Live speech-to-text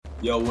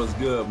Yo, what's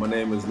good? My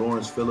name is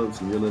Lawrence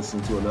Phillips, and you're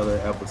listening to another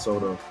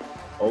episode of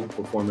Oak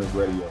Performance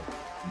Radio.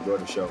 Enjoy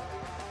the show.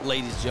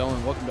 Ladies and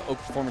gentlemen, welcome to Oak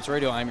Performance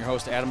Radio. I'm your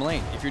host, Adam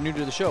Lane. If you're new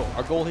to the show,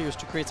 our goal here is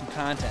to create some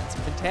content,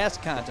 some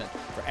fantastic content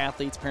for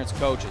athletes, parents,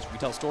 and coaches. We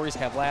tell stories,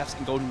 have laughs,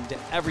 and go into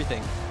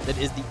everything that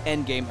is the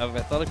end game of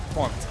athletic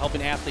performance,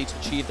 helping athletes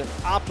achieve their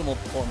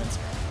optimal performance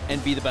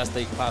and be the best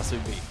they can possibly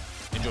be.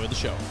 Enjoy the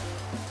show.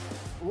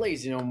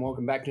 Ladies and gentlemen,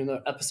 welcome back to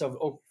another episode of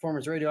Oak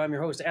Performance Radio. I'm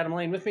your host, Adam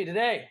Lane. With me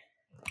today,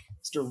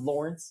 Mr.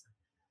 Lawrence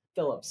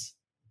Phillips,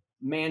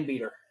 man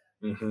beater,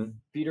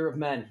 beater of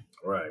men,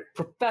 Right.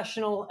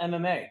 professional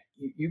MMA.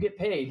 You get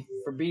paid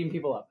for beating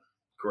people up.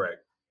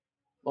 Correct.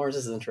 Lawrence,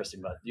 this is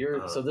interesting, bud.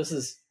 So this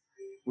is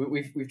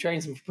we've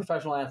trained some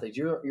professional athletes.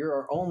 You're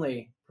our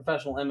only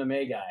professional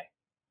MMA guy.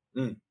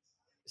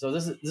 So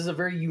this is a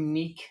very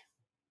unique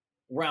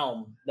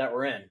realm that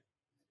we're in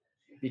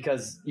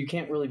because you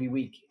can't really be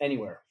weak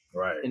anywhere,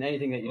 Right. in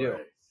anything that you do.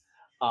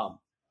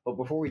 But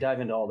before we dive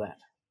into all that,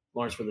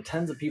 Lawrence, for the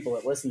tens of people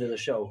that listen to the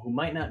show who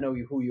might not know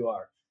who you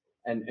are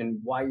and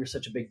why you're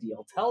such a big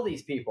deal, tell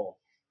these people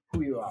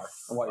who you are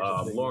and why you're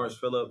such a big Lawrence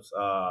Phillips,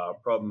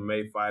 pro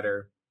MMA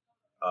fighter.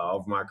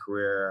 Over my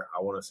career, I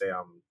want to say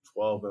I'm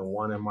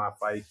 12-1 in my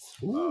fights.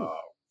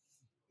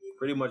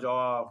 Pretty much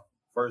all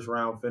first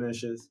round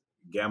finishes.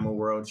 Gamma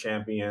World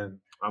Champion.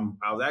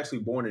 I was actually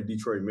born in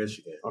Detroit,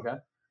 Michigan. Okay.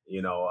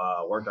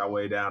 Worked our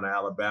way down to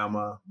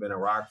Alabama. Been in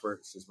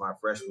Rockford since my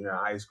freshman year in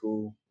high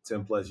school.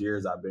 10 plus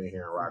years I've been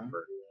here in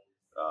Rockford.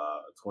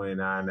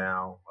 29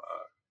 now.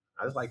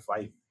 I just like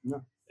fighting. Yeah.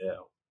 Yeah.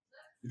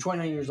 You're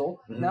 29 years old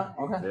now?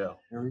 Okay. Yeah.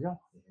 There we go.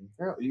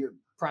 You're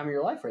prime of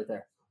your life right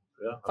there.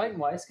 Yeah. Fighting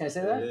wise, can I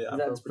say that? Yeah,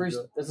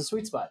 That's a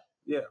sweet spot.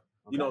 Yeah.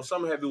 Okay.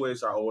 Some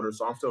heavyweights are older,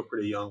 so I'm still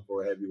pretty young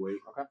for a heavyweight.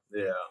 Okay.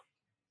 Yeah.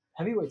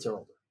 Heavyweights are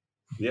older.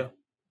 Yeah.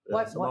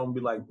 What? Some of them be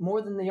like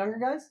more than the younger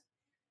guys?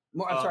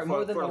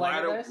 More than the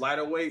lighter guys?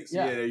 Lighter weights,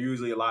 yeah, they're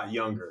usually a lot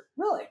younger.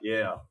 Really?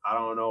 Yeah. I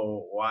don't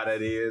know why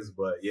that is,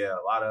 but yeah,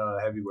 a lot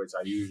of heavyweights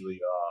are usually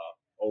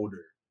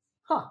older.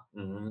 Huh.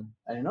 Mm-hmm.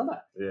 I didn't know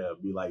that. Yeah,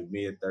 be like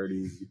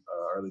mid-30s,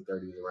 early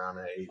 30s, around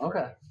that age. Okay.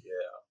 Range.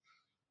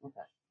 Yeah.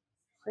 Okay.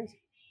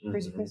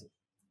 Crazy.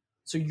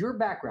 So your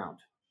background,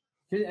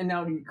 and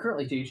now you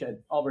currently teach at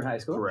Auburn High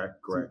School.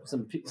 Correct.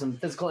 Some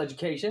physical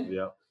education.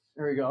 Yep.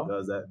 There we go.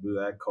 Do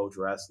that, coach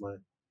wrestling.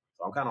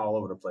 So I'm kind of all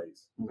over the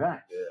place. Okay.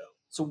 Yeah.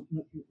 So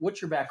what's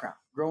your background?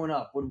 Growing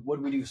up, what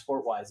do we do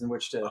sport-wise and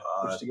which to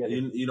get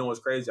in? You know what's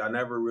crazy? I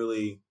never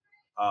really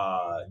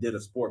did a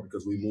sport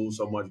because we moved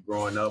so much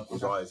growing up. We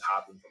was always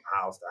hopping from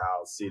house to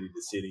house, city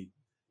to city,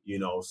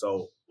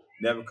 so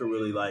never could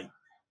really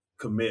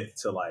commit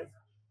to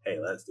hey,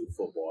 let's do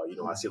football.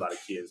 I see a lot of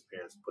kids,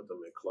 parents put them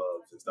in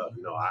clubs and stuff.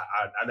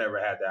 I never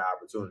had that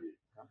opportunity.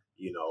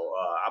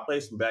 I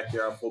played some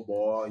backyard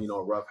football,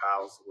 rough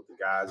house with the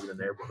guys in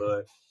the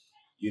neighborhood,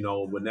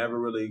 but never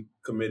really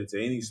committed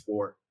to any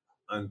sport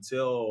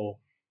until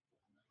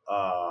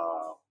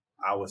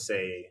I would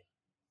say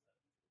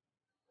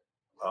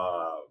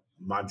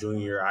my junior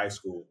year of high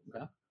school.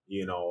 Okay.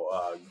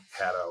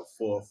 Had a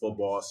full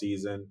football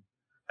season,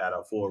 had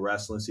a full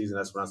wrestling season.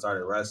 That's when I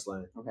started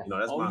wrestling. Okay.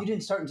 You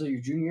didn't start until your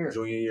junior year.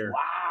 Junior year.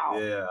 Wow.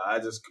 Yeah. I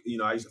just,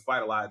 I used to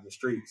fight a lot in the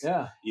streets.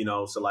 Yeah.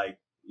 So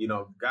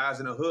guys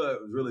in the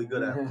hood was really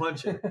good at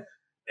punching.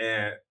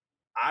 And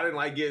I didn't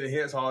like getting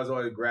hits. So I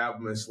always grab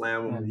them and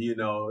slam them.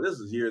 This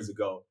was years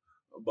ago.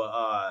 But,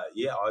 I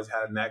always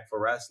had a knack for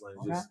wrestling,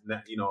 just,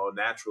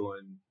 natural.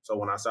 And so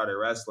when I started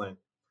wrestling,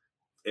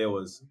 it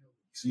was,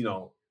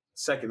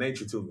 second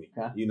nature to me.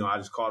 Okay. I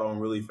just caught on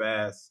really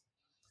fast,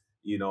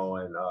 and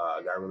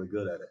got really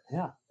good at it.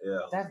 Yeah.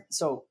 Yeah.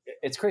 So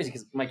it's crazy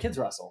because my kids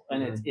wrestle,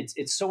 and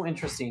it's so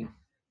interesting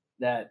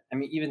that,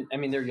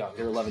 they're young.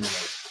 They're 11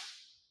 years old.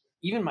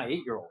 Even my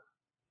 8-year-old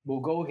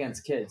will go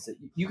against kids that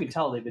you can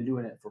tell they've been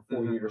doing it for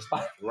 4 years,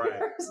 5 years.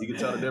 Right. You can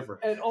tell the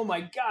difference. And oh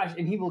my gosh,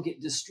 and he will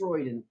get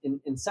destroyed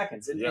in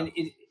seconds. And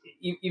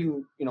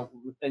even,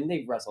 and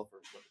they've wrestled for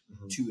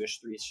 2-ish,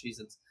 3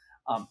 seasons.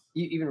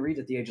 Even Reed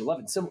at the age of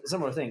 11,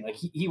 similar thing.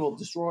 He will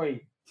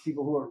destroy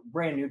people who are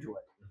brand new to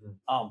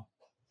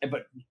it.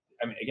 But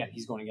again,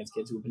 he's going against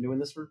kids who have been doing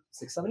this for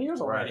 6-7 years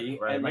already.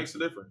 Right. And it makes a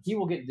difference. He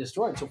will get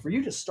destroyed. So for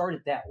you to start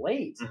it that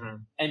late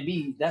and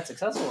be that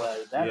successful at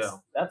it,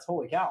 that's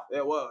holy cow.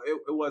 Yeah, well, it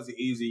wasn't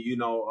easy.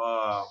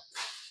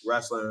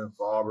 Wrestling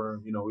for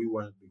Auburn, we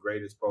weren't the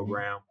greatest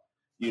program,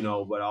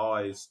 but I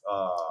always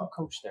who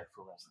coached there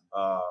for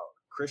wrestling?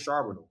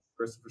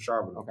 Christopher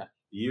Charbonneau. Okay.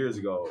 Years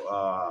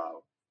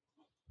ago.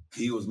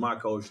 He was my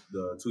coach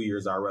the 2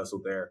 years I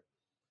wrestled there.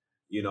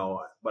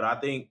 But I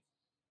think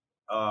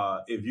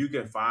if you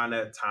can find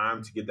that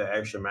time to get the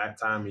extra mat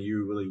time and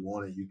you really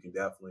want it, you can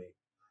definitely,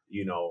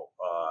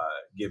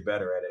 get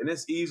better at it. And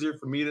it's easier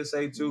for me to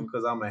say too,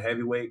 because I'm a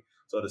heavyweight.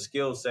 So the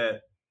skill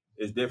set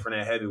is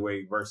different at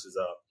heavyweight versus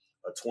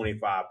a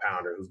 25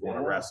 pounder who's going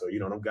to wrestle.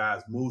 Them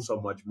guys move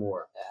so much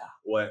more.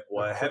 Yeah.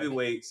 What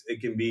heavyweights,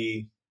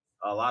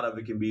 a lot of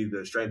it can be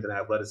the strength and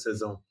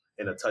athleticism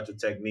and a touch of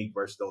technique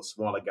versus those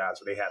smaller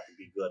guys where they have to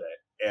be good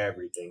at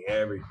everything,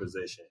 every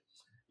position.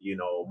 You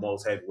know,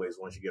 most heavyweights,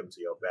 once you get them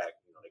to your back,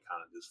 you know, they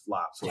kind of just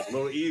flop. So it's a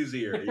little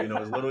easier, you know,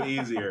 it's a little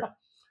easier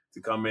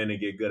to come in and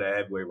get good at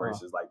heavyweight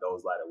versus like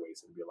those lighter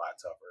weights and be a lot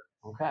tougher.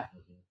 Okay.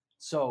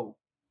 So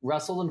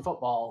wrestled in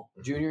football,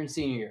 junior and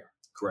senior year.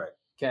 Correct.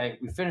 Okay.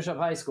 We finish up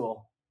high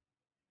school.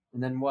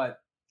 And then what?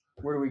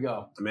 Where do we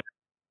go?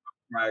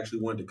 I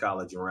actually went to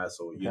college and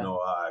wrestled. You know,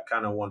 I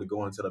kind of wanted to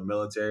go into the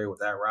military with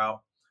that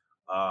route.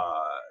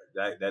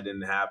 That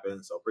didn't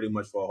happen. So pretty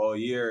much for a whole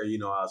year, you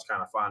know, I was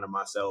kind of finding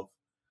myself,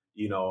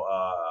 you know,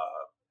 a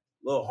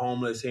little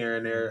homeless here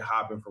and there,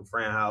 hopping from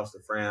friend house to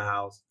friend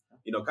house,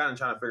 you know, kind of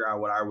trying to figure out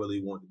what I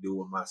really want to do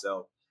with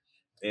myself.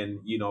 And,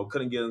 you know,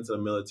 couldn't get into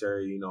the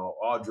military. You know,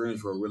 all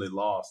dreams were really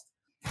lost.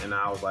 And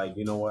I was like,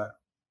 you know what?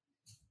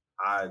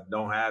 I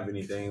don't have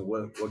anything.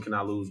 What can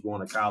I lose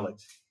going to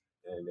college?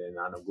 And then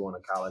I ended up going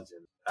to college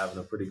and having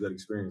a pretty good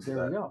experience.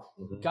 There we go.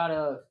 Got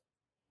a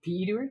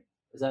PE degree?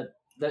 Is that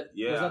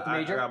yeah, was that the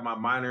major? I got my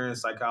minor in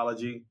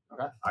psychology.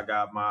 Okay. I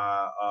got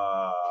my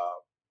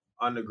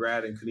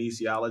undergrad in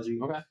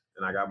kinesiology. Okay.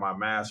 And I got my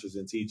master's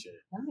in teaching.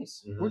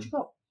 Nice. Where'd you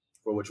go?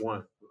 For which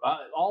one?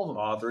 All of them.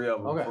 All three of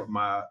them. Okay. For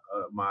my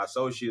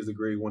associate's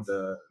degree went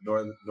to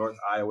North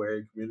Iowa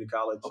Area Community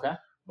College. Okay.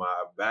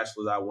 My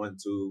bachelor's I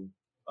went to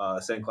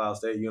St. Cloud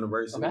State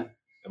University. Okay.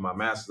 And my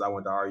master's I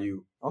went to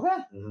RU. Okay.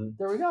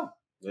 There we go.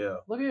 Yeah.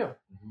 Look at you.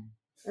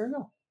 There we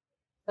go.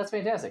 That's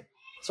fantastic.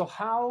 So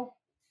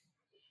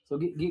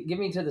give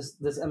me to this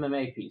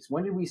MMA piece.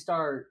 When did we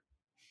start?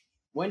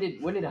 When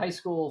did high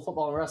school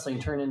football and wrestling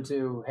turn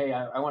into, hey,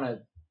 I want to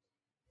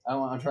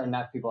try and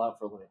knock people out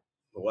for a living?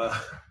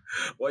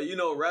 Well, you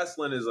know,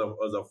 wrestling is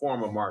a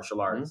form of martial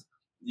arts.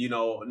 You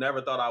know,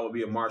 never thought I would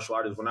be a martial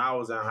artist. When I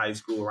was in high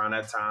school, around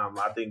that time,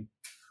 I think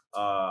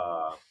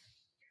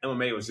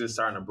MMA was just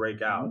starting to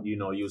break out. You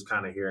know, you was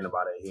kind of hearing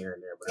about it here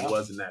and there, but it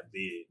wasn't that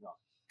big. No.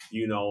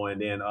 You know,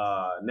 and then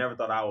never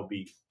thought I would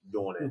be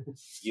doing it.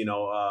 You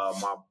know,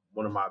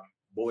 one of my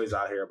boys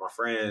out here, my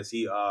friends,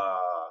 he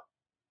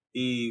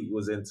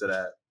was into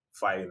that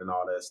fighting and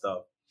all that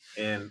stuff.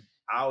 And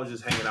I was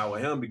just hanging out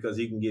with him because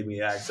he can give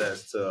me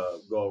access to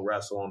go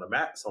wrestle on the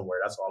mat somewhere.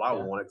 That's all I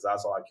wanted because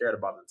that's all I cared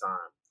about at the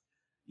time.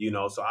 You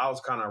know, so I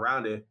was kind of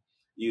around it.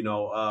 You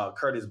know,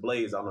 Curtis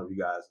Blades, I don't know if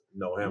you guys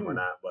know him or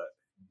not, but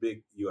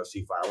big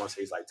UFC fighter. I want to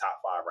say he's like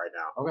top 5 right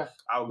now. Okay.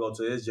 I would go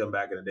to his gym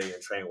back in the day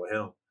and train with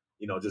him.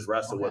 You know, just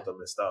wrestle with him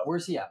and stuff.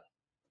 Where's he at?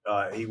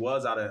 He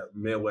was out at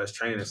Midwest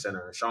Training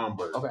Center in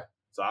Schaumburg. Okay.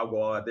 So I'll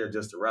go out there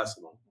just to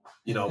wrestle him.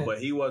 You know, but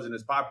he wasn't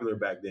as popular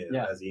back then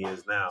as he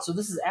is now. So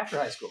this is after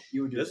high school.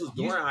 You would do this was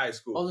during high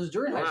school. Oh, this was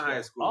during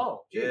high school.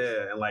 Oh, geez.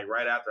 Yeah, and like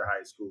right after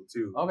high school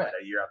too. Okay. Like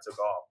that year I took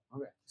off.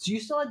 Okay. So you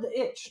still had the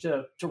itch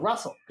to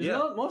wrestle. Because you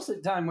know, most of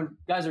the time when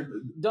guys are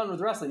done with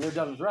wrestling, they're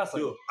done with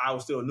wrestling. Dude, I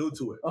was still new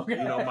to it. Okay.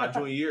 You know, my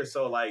junior year.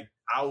 So like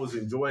I was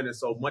enjoying it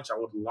so much I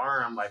would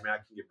learn. I'm like, man, I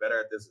can get better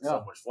at this. It's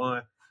so much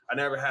fun. I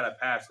never had a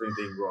passion for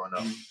anything growing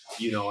up.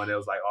 You know, and it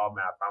was like, oh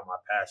man, I found my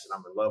passion.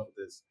 I'm in love with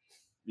this.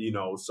 You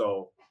know,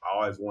 so I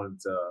always wanted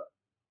to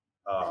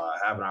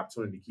have an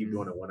opportunity to keep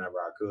doing it whenever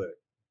I could.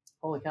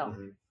 Holy cow.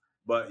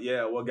 But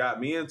yeah, what got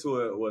me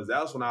into it was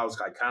that's when I was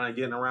like kind of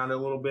getting around it a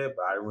little bit,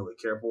 but I didn't really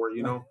care for it,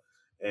 you know.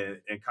 And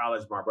in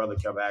college, my brother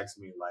kept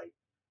asking me like,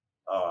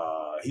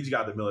 he just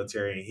got the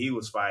military and he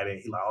was fighting.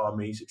 He like, oh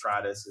man, you should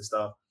try this and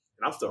stuff.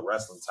 And I'm still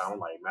wrestling, so I'm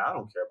like, man, I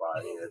don't care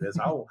about any of this.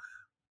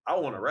 I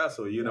want to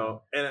wrestle, you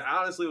know. And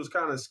honestly, it was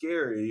kind of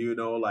scary, you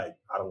know, like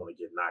I don't want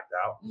to get knocked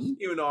out.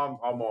 Even though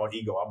I'm all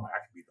ego, I'm like, I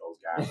can beat those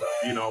guys up,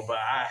 you know, but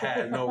I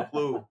had no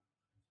clue.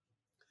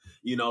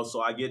 You know,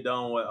 so I get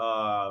done with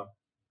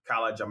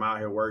college. I'm out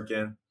here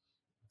working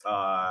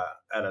at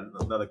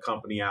another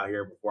company out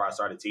here before I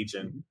started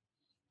teaching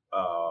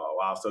while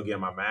I was still getting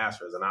my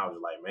master's. And I was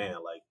like, man,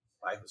 like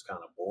life is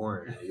kind of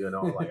boring, you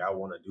know, like I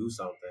want to do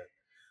something,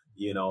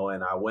 you know.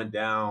 And I went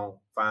down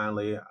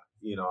finally,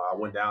 you know, I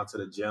went down to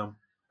the gym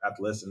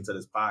after listening to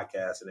this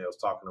podcast, and they was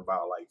talking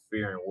about like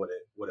fearing what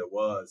it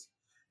was,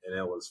 and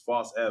it was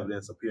false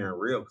evidence appearing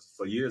real.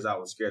 For years, I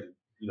was scared to,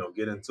 you know,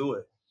 get into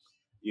it,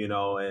 you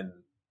know, and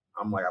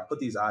I'm like, I put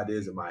these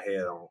ideas in my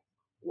head on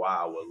why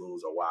I would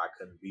lose or why I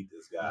couldn't beat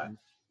this guy,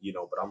 you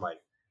know, but I'm like,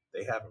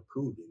 they haven't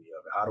proved any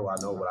of it. How do I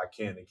know what I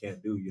can and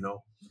can't do, you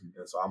know?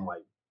 And so I'm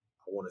like,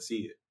 I want to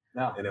see it.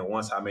 Yeah. And then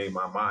once I made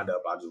my mind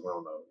up, I just went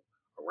on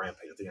a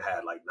rampage. I think I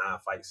had like 9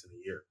 fights in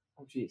a year.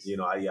 Oh, geez. You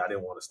know, I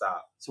didn't want to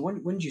stop. So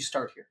when did you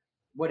start here?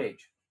 What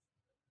age?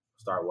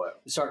 Start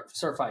what?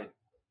 Start fighting.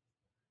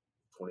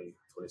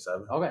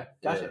 27. Okay,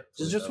 gotcha.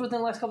 Yeah, just within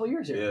the last couple of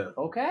years here.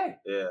 Yeah. Okay.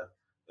 Yeah,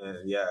 and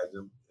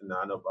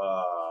I end up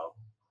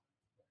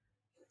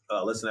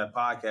listening to that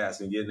podcast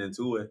and getting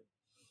into it,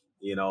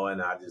 you know,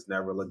 and I just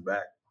never looked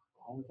back.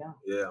 Holy cow.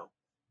 Yeah.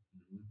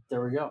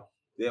 There we go.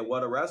 Yeah,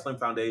 well, the wrestling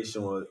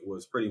foundation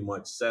was pretty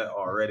much set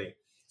already.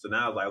 So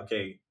now it's like,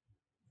 okay,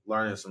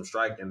 learning some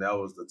striking, that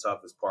was the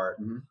toughest part,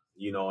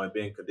 you know, and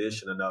being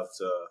conditioned enough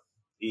to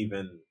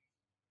even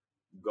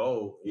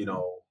go, you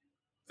know,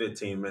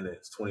 15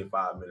 minutes,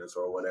 25 minutes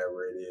or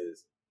whatever it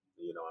is.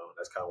 You know,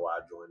 that's kind of why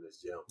I joined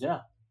this gym. Yeah.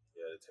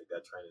 Yeah, to take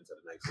that training to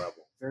the next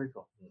level. Very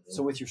cool.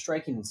 So with your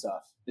striking and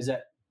stuff, is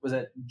that was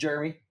it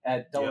Jeremy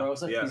at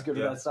DeLaRosa? Yeah, He's good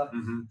with that stuff.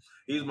 Mm-hmm.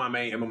 He's my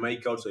main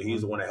MMA coach, so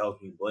he's the one that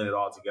helps me blend it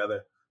all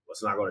together. But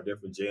so I go to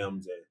different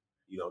gyms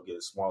and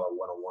get smaller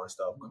one-on-one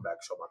stuff, come back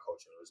and show my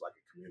coaching. It's like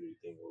a community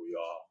thing where we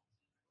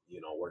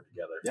all work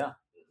together. Yeah,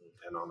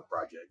 and on the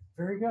project.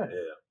 Very good.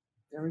 Yeah,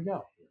 there we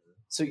go.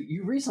 So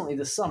you recently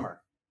this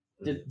summer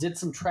did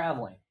some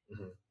traveling.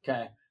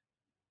 Okay,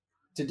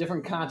 to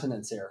different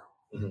continents here.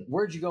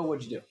 Where'd you go?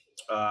 What'd you do?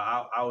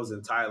 I was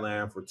in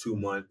Thailand for 2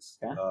 months.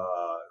 Okay.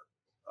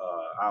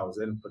 I was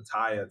in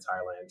Pattaya,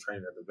 Thailand,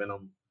 training at the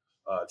Venom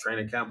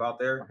training camp out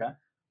there. Okay.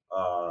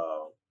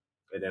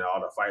 And then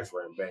all the fights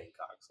were in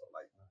Bangkok, so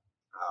like an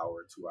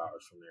hour, 2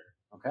 hours from there.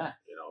 Okay.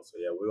 So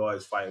yeah, we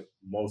always fight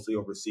mostly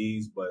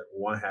overseas, but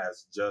one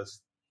has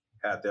just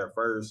had their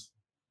first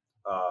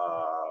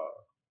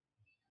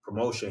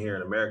promotion here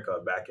in America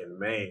back in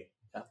May.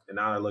 Yeah. And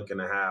now they're looking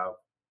to have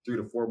 3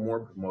 to 4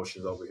 more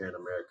promotions over here in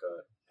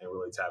America and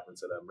really tap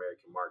into the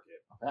American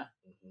market. Okay.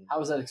 How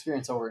was that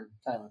experience over in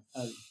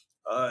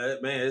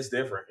Thailand? Man, it's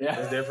different. Yeah.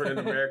 It's different in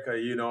America.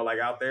 Like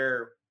out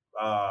there,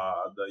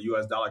 the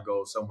U.S. dollar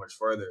goes so much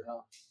further.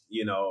 Oh.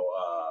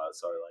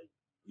 So like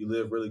you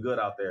live really good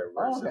out there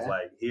versus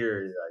like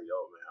here, you're like,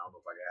 yo, man, I don't know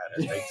if I can have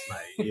that steak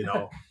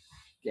tonight.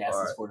 Gas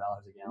is $4 a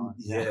gallon.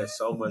 Yeah,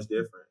 so much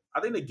different. I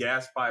think the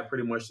gas probably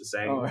pretty much the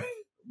same,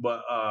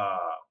 but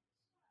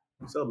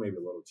still maybe a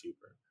little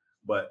cheaper.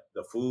 But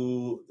the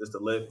food, just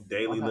the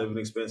daily living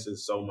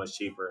expenses, so much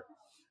cheaper,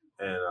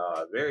 and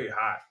very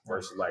hot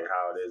versus like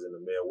how it is in the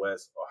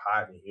Midwest, or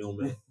hot and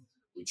humid.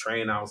 We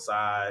train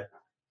outside,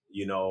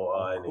 in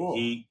the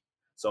heat.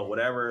 So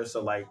whatever.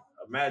 So like,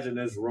 imagine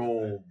this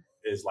room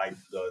is like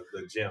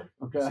the gym.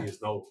 Okay. See,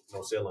 it's no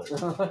ceiling,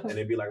 and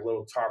it'd be like a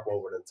little tarp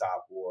over the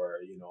top, or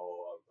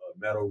a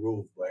metal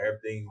roof, but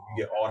everything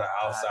you get all the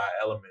outside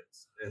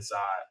elements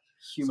inside.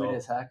 Humid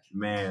as heck.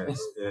 Man,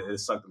 it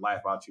sucked the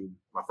life out you.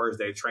 My first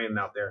day training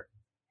out there,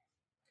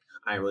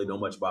 I didn't really know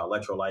much about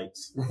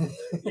electrolytes, and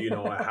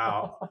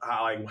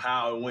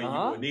how and when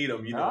you would need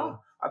them.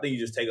 I think you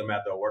just take them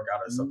after a workout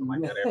or something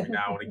like that every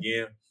now and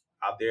again.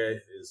 Out there,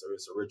 it's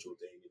a ritual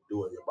thing. You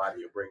do it, your body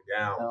will break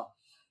down. Yeah.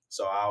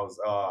 So I was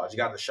just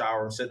got in the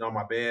shower, sitting on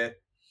my bed,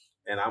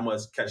 and I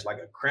must catch like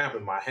a cramp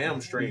in my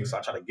hamstring. So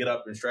I try to get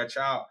up and stretch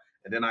out.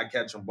 And then I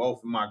catch them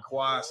both in my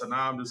quads. So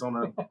now I'm just on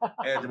the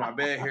edge of my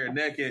bed here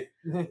naked.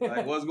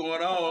 Like, what's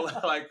going on?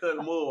 Like,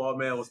 couldn't move. Oh,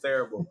 man, it was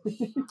terrible. And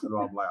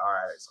I'm like, all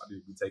right, so I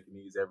need to be taking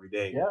these every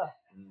day. Yeah.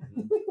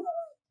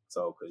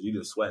 So, because you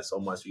just sweat so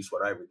much, you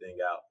sweat everything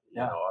out.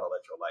 All the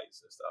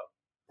electrolytes and stuff.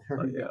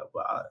 So, yeah,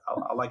 but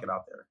I like it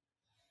out there.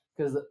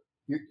 Because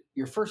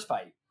your first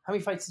fight, how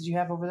many fights did you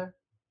have over there?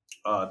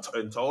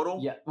 In total?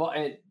 Yeah. Well,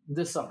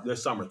 this summer.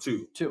 This summer,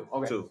 2. 2.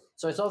 Okay. 2.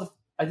 So I saw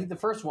I think the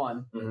first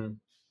one,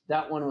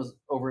 that one was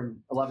over in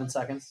 11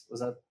 seconds.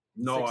 Was that?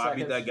 No, I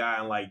beat that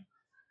guy in like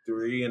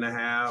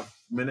 3.5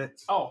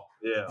 minutes. Oh.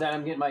 Yeah. Then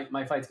I'm getting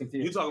my fights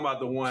confused. You talking about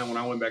the one when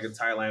I went back to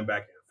Thailand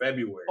back in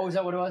February. Oh, is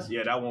that what it was?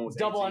 Yeah, that one was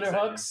double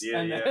underhooks.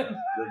 Seconds. Yeah,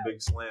 the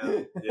big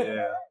slam.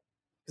 Yeah.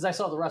 Because I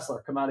saw the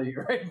wrestler come out of you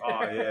right there.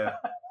 Oh, yeah.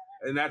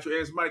 And naturally,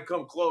 if somebody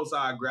come close,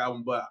 I grab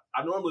them. But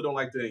I normally don't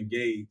like to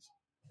engage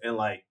in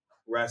like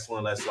wrestling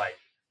unless like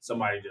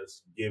somebody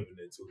just giving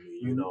it to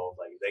me.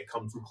 Like if they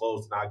come too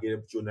close and I get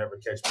it, but you'll never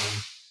catch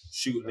me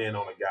shooting in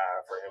on a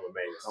guy for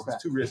MMA.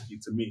 It's too risky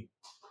to me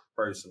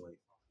personally.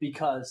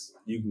 Because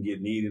you can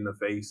get kneed in the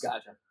face.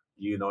 Gotcha.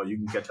 You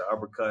can catch an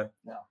uppercut.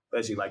 Yeah.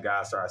 Especially like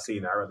guys start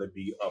seeing, I'd rather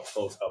be up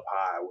close, up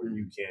high where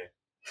you can't,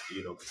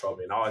 control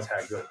me. And I always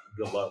had good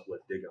luck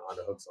with digging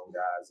underhooks on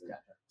guys and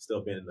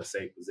still being in a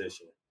safe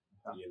position.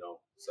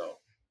 So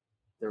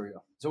there we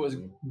go. So it was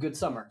a good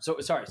summer. So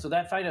sorry. So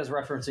that fight I was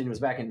referencing was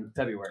back in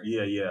February.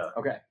 Yeah.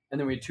 Okay. And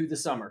then we had 2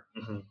 this summer.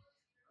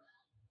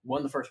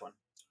 Won the first one.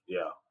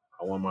 Yeah.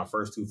 I won my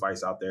first 2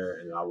 fights out there,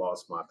 and I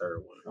lost my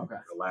third one. Okay.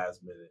 The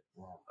last minute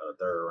of the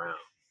third round.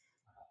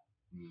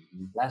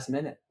 Last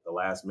minute? The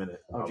last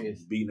minute. Oh, I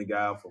was beating the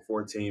guy for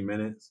 14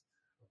 minutes,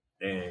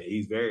 and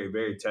he's very,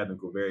 very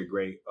technical, very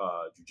great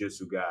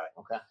jiu-jitsu guy.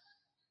 Okay.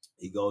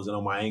 He goes in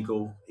on my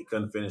ankle. He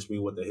couldn't finish me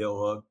with the heel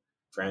hook.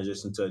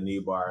 Transitioned to a knee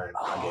bar, and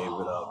I gave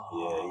it up.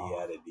 Yeah, he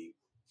had it deep.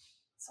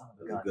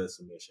 It was a good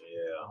submission,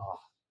 yeah. Oh.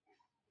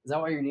 Is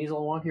that why your knee's a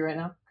little wonky right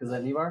now? Because of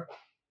that knee bar?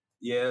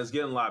 Yeah, it's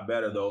getting a lot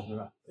better,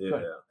 though.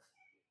 Yeah.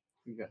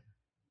 Good.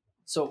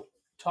 So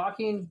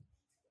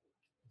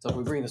if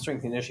we bring the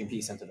strength and conditioning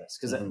piece into this,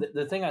 because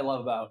the thing I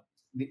love about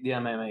the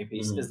MMA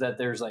piece is that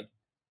there's like,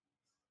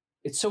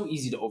 it's so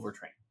easy to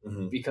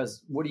overtrain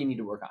because what do you need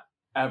to work on?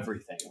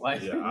 Everything.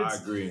 Like, I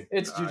agree.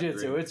 It's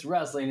jujitsu, it's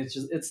wrestling, it's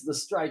the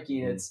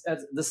striking, it's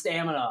the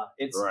stamina,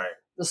 it's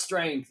the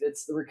strength,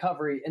 it's the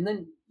recovery, and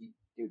then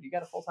you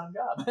got a full-time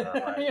job,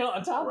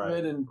 on top of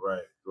it, and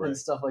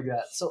stuff like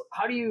that. So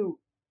how do you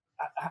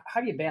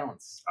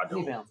balance? I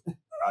don't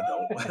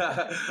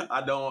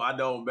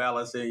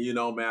balance it.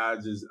 Man, I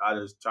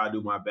just try to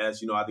do my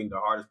best. I think the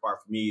hardest part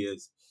for me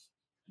is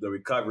the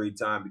recovery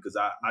time because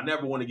I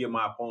never want to give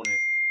my opponent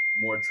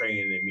more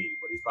training than me,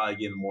 but he's probably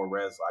getting more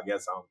rest. So I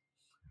guess I'm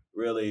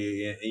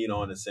really, in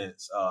a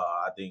sense,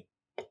 I think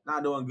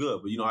not doing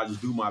good, but I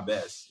just do my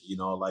best.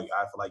 Like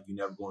I feel like you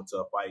never go into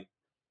a fight,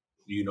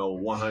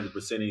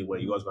 100%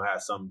 anyway. You're always gonna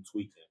have something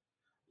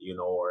tweaking,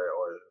 or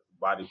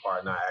body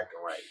part not acting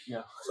right.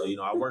 Yeah. So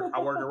I work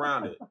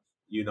around it.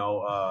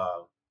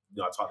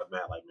 I talk to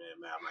Matt like, man,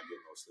 I'm not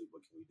getting no sleep.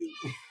 What can we do?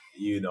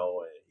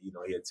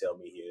 And he'll tell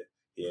me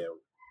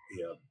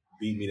he'll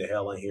beat me to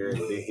hell in here, and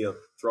then he'll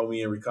throw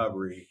me in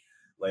recovery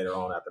later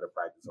on after the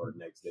practice or the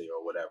next day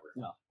or whatever.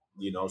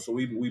 Yeah. So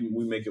we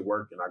make it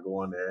work, and I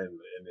go on there and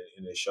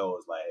it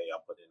shows like, hey, I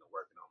put in the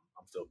work and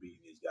I'm still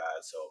beating these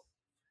guys. So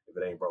if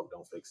it ain't broke,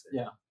 don't fix it.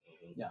 Yeah.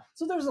 Yeah.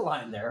 So there's a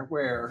line there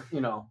where,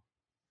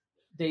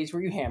 days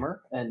where you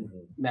hammer and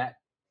Matt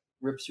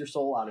rips your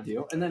soul out of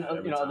you. And then,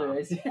 other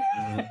days,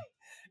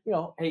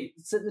 hey,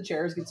 sit in the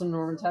chairs, get some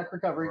Norman Tech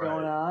recovery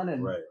going on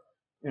and,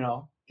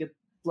 get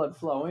blood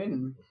flowing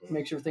and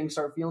make sure things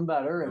start feeling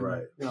better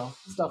and,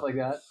 stuff like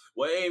that.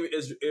 Well,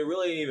 it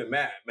really ain't even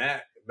Matt.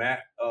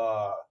 Matt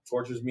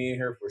tortures me in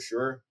here for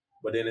sure.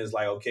 But then it's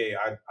like, okay,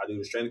 I do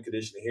the strength and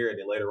conditioning here, and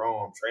then later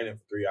on I'm training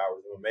for 3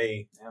 hours of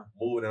MMA,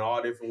 moving in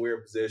all different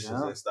weird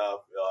positions and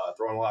stuff,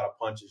 throwing a lot of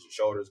punches, your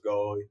shoulders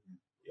go,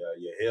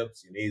 your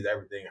hips, your knees,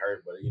 everything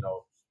hurt. But,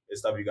 it's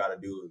stuff you got to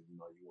do. You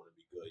want to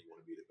be good. You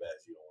want to be the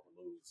best. You don't want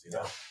to lose,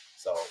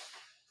 So,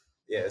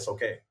 yeah, it's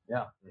okay.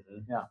 Yeah.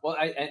 Yeah. Well,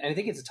 I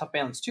think it's a tough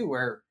balance, too,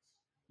 where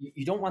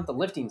you don't want the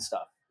lifting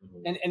stuff.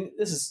 And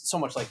this is so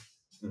much like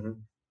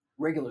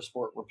regular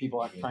sport where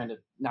people aren't trying to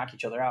knock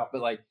each other out. But,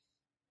 like,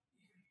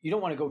 you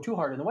don't want to go too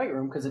hard in the weight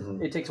room because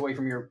it takes away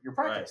from your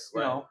practice,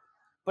 you know.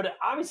 But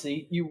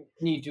obviously, you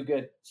need to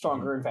get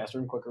stronger and faster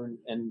and quicker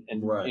and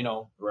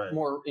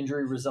more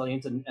injury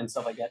resilient and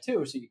stuff like that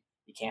too. So you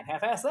can't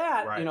half-ass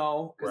that,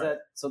 because that.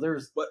 So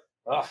there's. But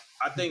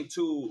I think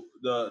too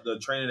the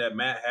training that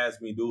Matt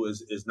has me do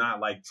is not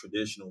like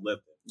traditional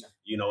lifting. Yeah.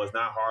 It's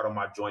not hard on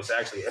my joints.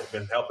 Actually, it's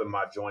been helping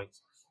my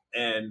joints.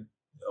 And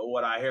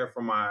what I hear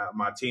from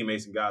my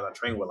teammates and guys I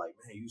train with, like,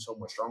 man, you so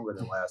much stronger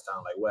than last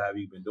time. Like, what have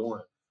you been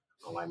doing?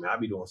 I'm like, man, I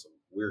be doing some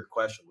weird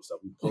questionable stuff.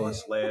 We pulling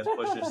sleds,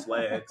 pushing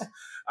sleds.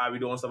 I be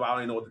doing stuff I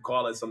don't even know what to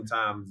call it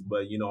sometimes.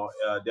 But,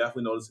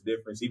 definitely notice the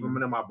difference. Even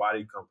in my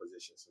body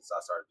composition since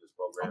I started this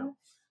program,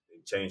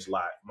 it changed a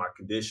lot. My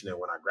conditioning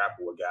when I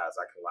grapple with guys,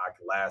 I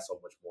can last so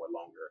much more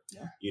longer.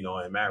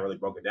 Yeah. And Matt really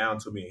broke it down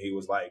to me. He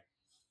was like,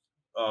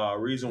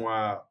 reason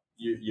why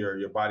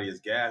your body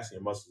is gassed and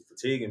your muscles are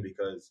fatiguing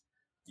because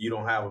you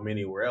don't have them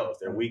anywhere else.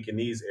 They're weak in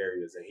these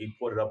areas. And he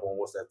put it up on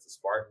the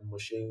Spartan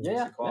machine.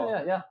 Yeah.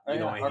 And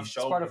he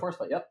showed Spartan force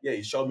plate. Yep. Yeah,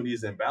 he showed me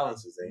these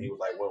imbalances, and he was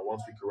like, "Well,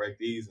 once we correct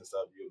these and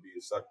stuff, you'll be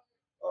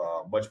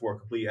a much more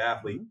complete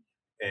athlete."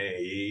 And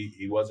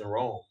he wasn't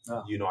wrong.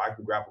 Oh. I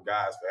can grapple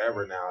guys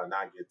forever now and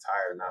not get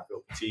tired and not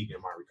feel fatigued,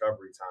 and my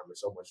recovery time is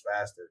so much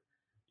faster.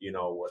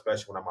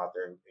 Especially when I'm out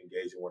there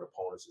engaging with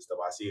opponents and stuff,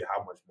 I see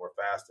how much more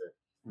faster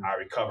I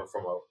recover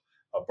from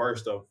a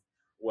burst of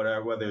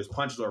whether it's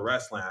punches or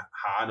wrestling,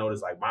 how I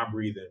notice like my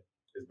breathing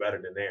is better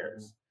than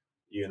theirs,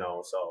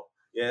 so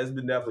yeah, it's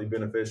been definitely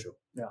beneficial.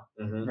 Yeah.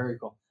 Very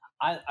cool.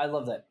 I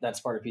love that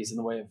Sparta piece in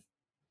the way of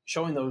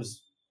showing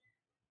those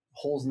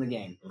holes in the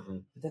game,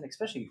 but then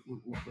especially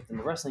within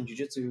the wrestling,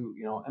 jiu-jitsu,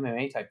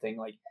 MMA type thing,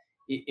 like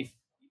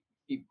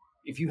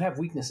if you have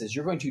weaknesses,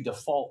 you're going to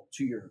default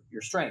to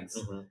your strengths.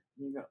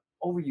 You're going to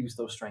overuse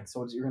those strengths.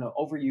 So you're going to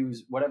overuse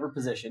whatever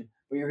position,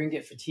 but you're going to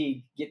get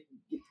fatigued, get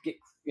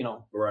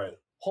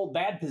hold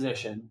bad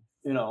position,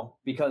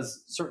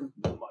 because certain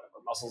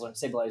muscles aren't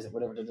stabilized or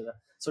whatever.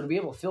 So to be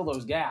able to fill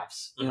those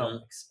gaps,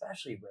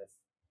 especially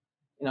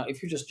with,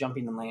 if you're just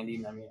jumping and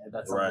landing, I mean,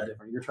 that's something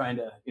different. You're trying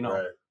to,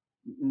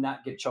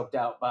 not get choked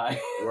out by,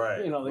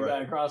 the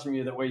guy across from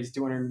you that weighs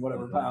 200 and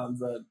whatever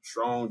pounds.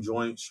 Strong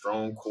joints,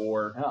 strong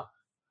core.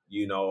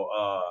 Yeah.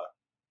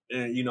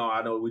 And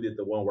I know we did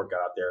the one workout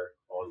out there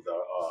on the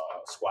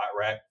squat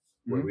rack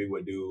where we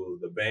would do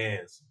the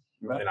bands.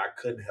 Right. And I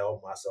couldn't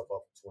help myself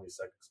up for 20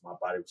 seconds. My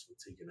body was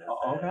fatiguing that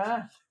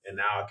fast. And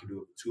now I can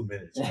do it for 2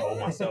 minutes. Hold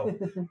myself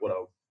with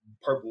a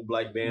purple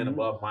black band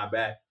above my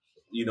back.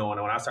 And when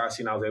I started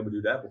seeing I was able to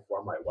do that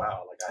before, I'm like,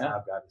 wow, like I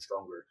have gotten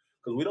stronger.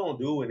 Because we don't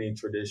do any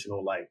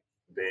traditional like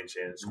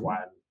benching,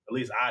 squatting. At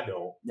least I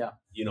don't. Yeah.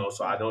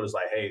 So I noticed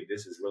like, hey,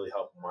 this is really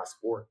helping my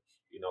sport.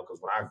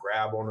 Because when I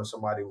grab onto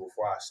somebody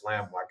before I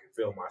slam them, I can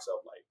feel myself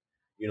like,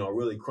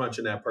 really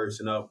crunching that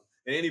person up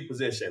in any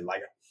position.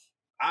 Like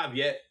I've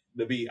yet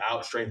to be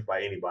outstrengthed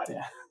by anybody.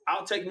 Yeah.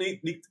 Out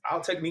technique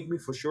me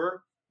for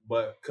sure,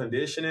 but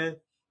conditioning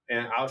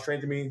and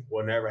outstrength me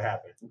will never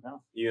happen.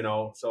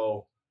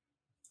 So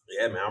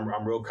yeah, man,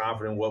 I'm real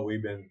confident in what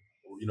we've been,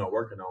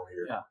 working on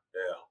here. Yeah.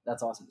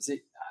 That's awesome.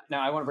 See,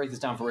 now I want to break this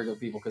down for regular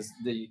people because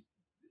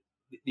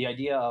the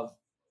idea of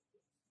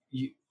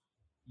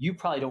you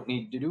probably don't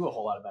need to do a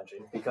whole lot of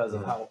benching because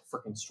of how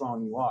freaking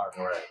strong you are.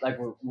 Right. Like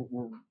we're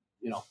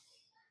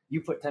you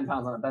put 10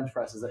 pounds on a bench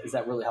press. Is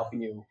that really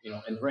helping you,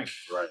 in the ring?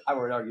 Right. I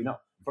would argue no.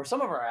 For some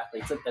of our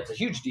athletes, that's a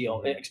huge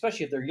deal,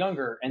 especially if they're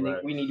younger and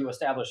we need to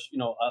establish,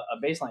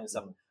 a baseline and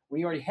stuff. When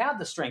you already have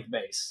the strength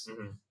base,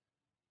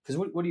 because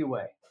what do you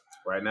weigh?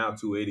 Right now,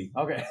 280.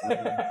 Okay.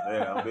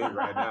 Yeah, I'm big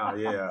right now.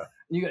 Yeah.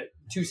 You got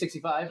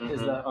 265 is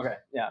the okay,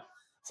 yeah.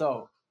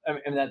 So I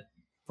mean that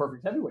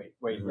perfect heavyweight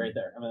weight right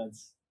there. I mean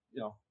that's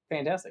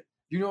fantastic.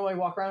 Do you know why I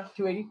walk around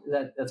 280?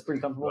 That's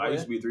pretty comfortable. Well, I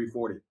used to be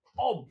 340.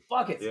 Oh,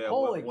 buckets! Yeah,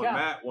 holy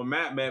cow! When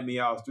Matt met me,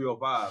 I was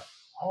 305.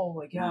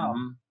 Holy cow!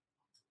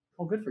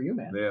 Well, good for you,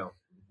 man. Yeah.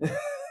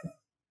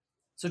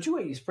 So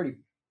 280 is pretty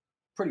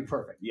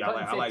perfect. Yeah,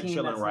 I like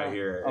chilling right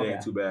here. It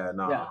ain't too bad.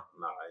 Nah, it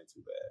ain't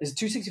too bad. Is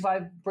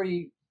 265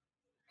 pretty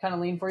kind of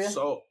lean for you?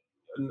 So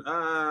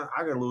I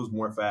can lose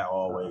more fat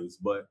always,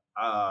 but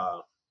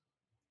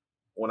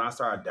when I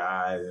start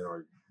dieting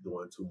or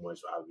doing too much,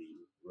 I'll be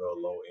real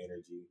low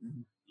energy.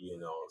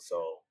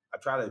 So I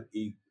try to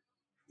eat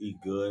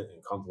good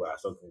and comfortable. I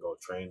still can go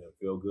train and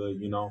feel good,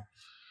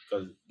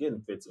 because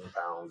getting 15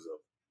 pounds of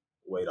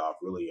weight off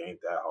really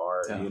ain't that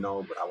hard,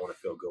 but I want to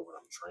feel good when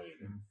I'm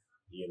training,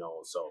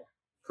 so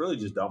really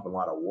just dumping a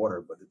lot of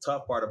water. But the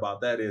tough part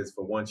about that is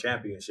for one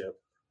championship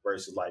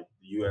versus like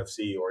the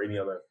UFC or any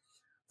other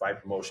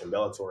fight promotion,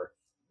 Bellator,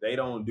 they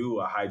don't do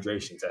a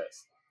hydration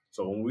test.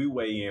 So when we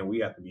weigh in, we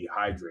have to be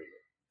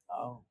hydrated.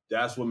 Oh.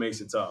 That's what makes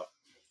it tough.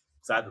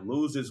 So I have to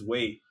lose this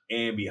weight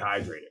and be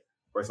hydrated.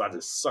 Versus I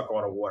just suck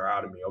all the water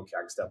out of me. Okay,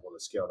 I can step on the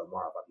scale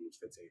tomorrow if I lose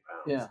 15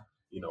 pounds. Yeah.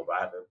 But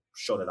I have to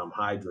show that I'm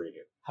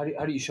hydrated. How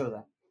do you show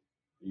that?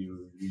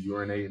 You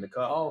urinate in the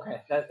cup. Oh,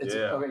 okay.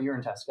 Okay,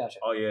 urine test. Gotcha.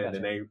 Oh, yeah. Gotcha. And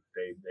then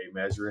they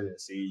measure it and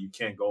see. You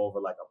can't go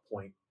over like a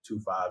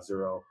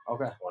 0.250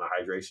 on a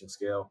hydration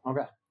scale.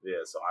 Okay.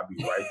 Yeah, so I'd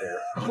be right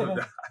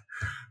there.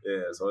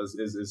 Yeah, so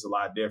it's a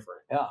lot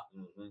different. Yeah.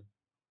 Mm-hmm.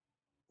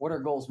 What are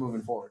goals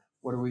moving forward?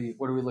 What are we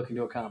looking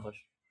to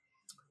accomplish?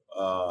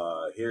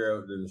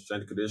 Here in the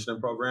strength and conditioning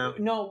program.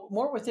 No,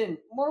 more within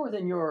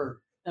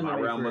your MMA my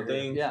realm of career.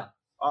 things. Yeah.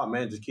 Oh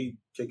man, just keep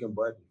kicking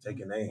butt and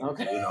taking names.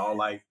 Okay.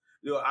 I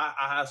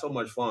have so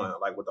much fun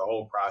like with the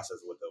whole process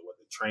with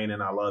the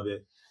training. I love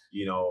it.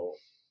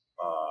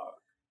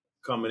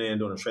 Coming in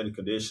doing the strength and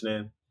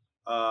conditioning.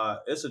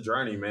 It's a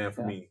journey, man,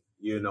 for me.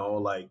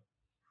 Like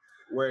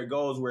where it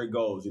goes.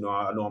 I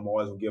know I'm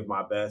always gonna give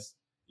my best.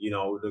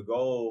 The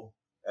goal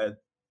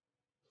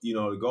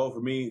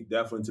for me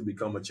definitely to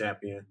become a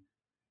champion.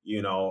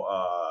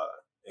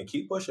 And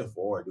keep pushing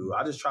forward, dude.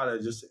 I just try to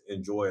just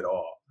enjoy it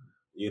all.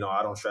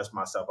 I don't stress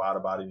myself out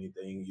about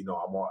anything. I know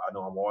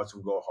I'm always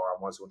gonna go hard.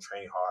 I'm always gonna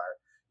train hard.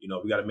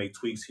 We got to make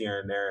tweaks here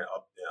and there and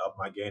up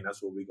my game.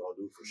 That's what we're gonna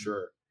do for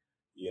sure.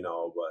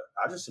 But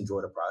I just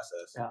enjoy the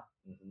process. Yeah.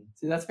 Mm-hmm.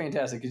 See, that's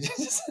fantastic because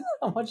just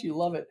how much you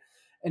love it.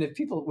 And if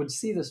people would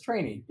see this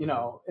training, in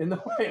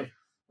the way of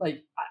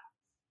like,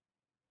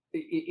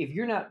 if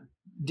you're not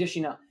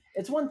dishing out,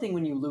 it's one thing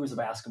when you lose a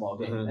basketball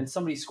game and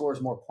somebody scores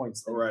more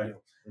points than you do.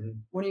 Mm-hmm.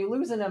 When you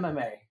lose an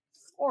MMA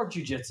or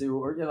jiu-jitsu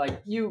or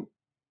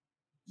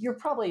you're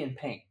probably in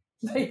pain.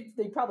 They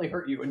probably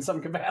hurt you in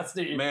some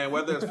capacity. Man,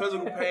 whether it's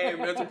physical pain,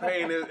 mental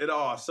pain, it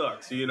all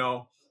sucks, When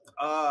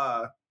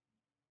I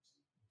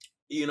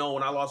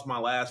lost my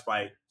last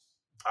fight,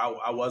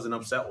 I wasn't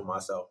upset with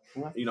myself.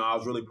 Yeah. I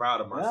was really proud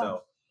of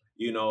myself.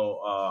 Yeah.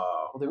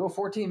 Well, they go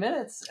 14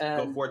 minutes.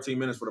 And go 14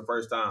 minutes for the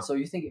first time. So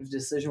you think if the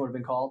decision would have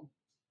been called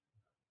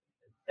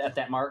at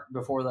that mark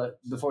before the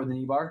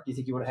knee bar, do you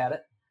think you would have had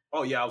it?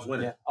 Oh, yeah, I was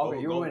winning. Yeah.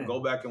 Okay, you're winning.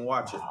 Go back and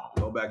watch it.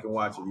 Go back and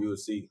watch it. You will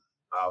see.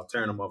 I was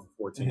tearing them up for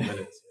 14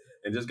 minutes.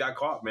 And just got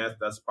caught, man.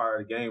 That's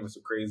part of the game. It's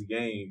a crazy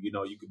game.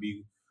 You could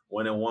be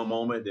winning one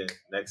moment, then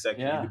next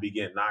second you could be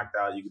getting knocked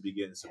out. You could be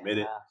getting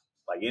submitted. Yeah.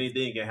 Like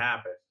anything can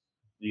happen,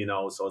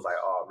 So it's like,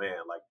 oh,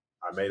 man, like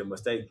I made a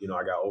mistake.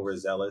 I got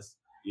overzealous.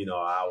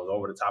 I was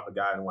over the top of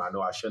guy and when I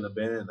know I shouldn't have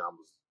been. And I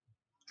was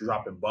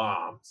dropping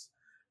bombs.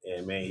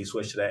 And, man, he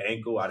switched to that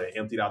ankle. I done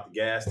emptied out the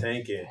gas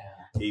tank. And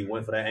he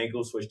went for that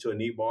ankle, switched to a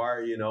knee bar,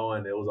 and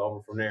it was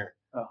over from there.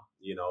 Oh.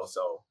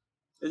 So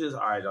it's just,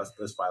 all right,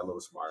 let's fight a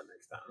little smarter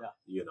next time,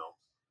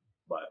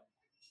 But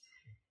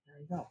there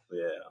you go.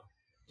 Yeah.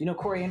 Do you know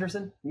Corey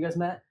Anderson? You guys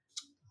met?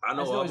 I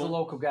know he's a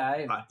local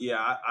guy.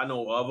 I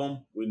know of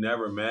him. We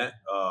never met.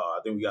 I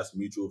think we got some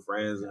mutual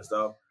friends and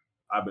stuff.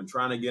 I've been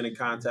trying to get in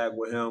contact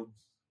with him.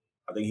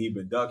 I think he's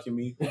been ducking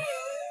me.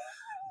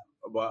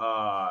 But,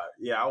 I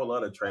would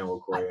love to train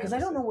with Corey because I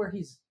don't know where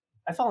he's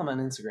 – I follow him on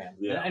Instagram.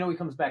 Yeah. I know he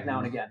comes back now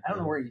and again. I don't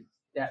know where he's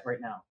at right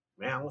now.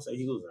 Man, I want to say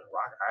he was in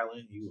Rock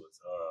Island. He was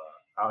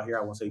out here.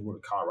 I want to say he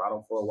moved to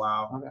Colorado for a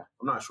while. Okay.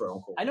 I'm not sure.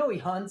 I know he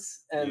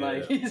hunts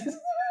and he's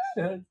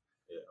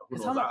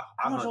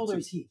how much older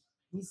is he?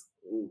 He's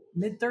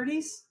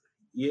mid-30s?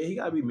 Yeah, he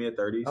got to be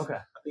mid-30s. Okay.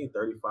 I think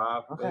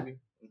 35 maybe.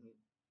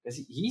 Because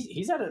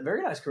he's had a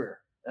very nice career.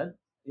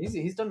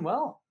 He's done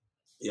well.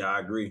 Yeah, I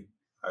agree.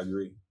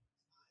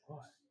 Boy,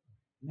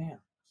 man.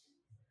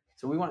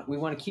 So we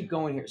want to keep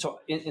going here. So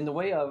in the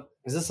way of,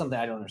 because this is something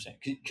I don't understand.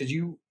 Because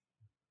you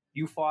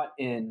fought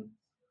in,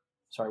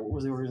 sorry, what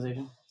was the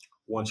organization?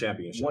 One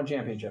championship.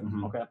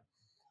 Mm-hmm. Okay.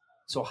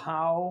 So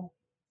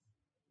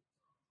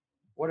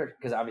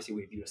because obviously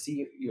we have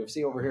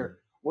UFC over here.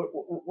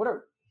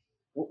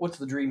 What's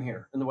the dream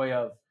here in the way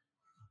of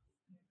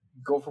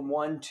go from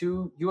one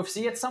to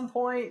UFC at some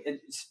point?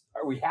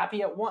 Are we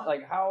happy at one?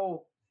 Like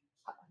how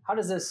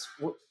does this?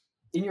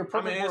 In your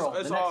perfect world,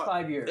 the next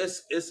 5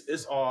 years.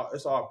 It's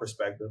all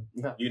perspective.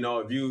 Okay. You know,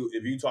 if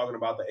you talking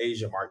about the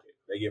Asian market,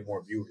 they get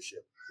more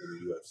viewership than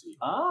the UFC.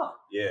 Ah.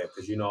 Yeah,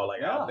 because you know,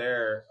 like out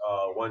there,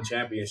 one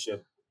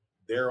championship,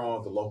 they're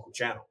on the local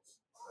channels.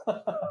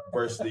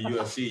 Versus the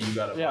UFC, you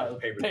got to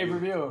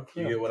pay-per-view.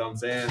 You get what I'm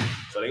saying?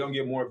 So they're going to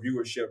get more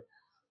viewership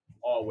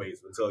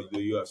always until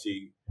the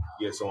UFC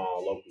gets on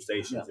local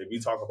stations. If you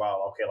talk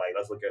about, okay, like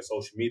let's look at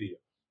social media.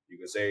 You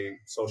can say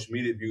social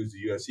media views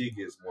the UFC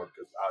gets more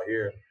because out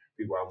here,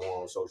 people are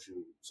more on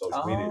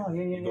social media.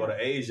 You go to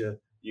Asia,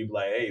 you be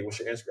like, hey, what's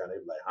your Instagram? They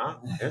be like, huh?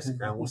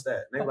 Instagram, what's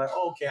that? And they be like,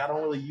 oh, okay, I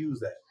don't really use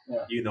that.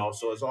 Yeah. You know,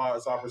 so it's all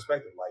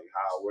perspective. Like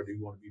where do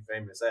you want to be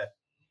famous at?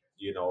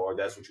 You know, or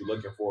that's what you're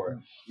looking for.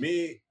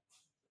 Me,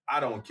 I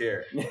don't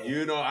care.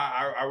 You know,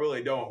 I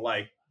really don't.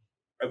 Like,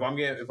 if I'm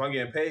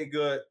getting paid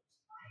good,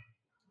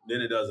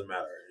 then it doesn't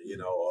matter. You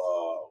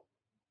know,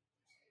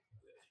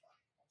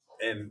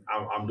 and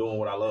I'm doing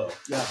what I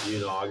love. Yeah.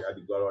 You know, I got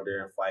to go out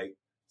there and fight,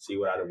 see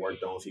what I done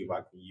worked on, see if I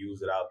can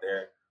use it out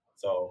there.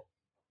 So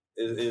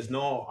it's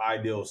no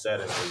ideal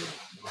setting for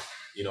me.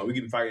 You know, we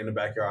can fight in the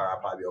backyard. I'll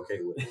probably be okay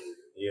with it.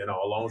 You know,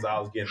 as long as I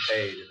was getting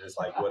paid and it's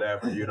like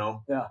whatever. You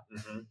know. Yeah.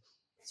 Mm-hmm.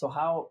 So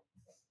how?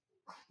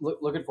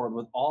 Looking forward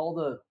with all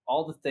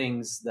the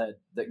things that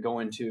go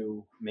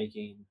into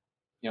making,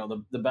 you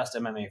know, the best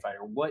MMA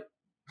fighter. What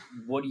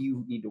do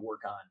you need to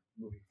work on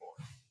moving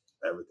forward?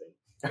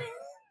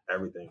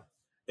 Everything.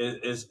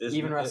 It's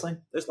even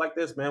wrestling. It's like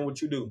this, man.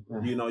 What you do,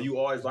 you know, you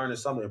always learning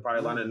something.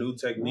 Probably learning new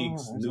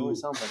techniques,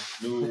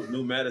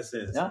 new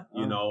medicines. Yeah.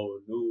 You know,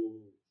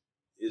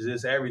 is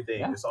this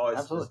everything? Yeah, it's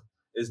always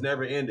it's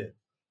never ending.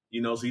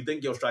 You know, so you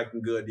think you're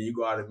striking good, then you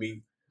go out and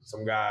meet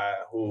some guy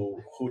who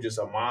just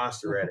a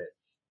monster at it.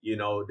 You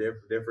know,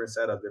 different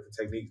setup, different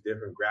techniques,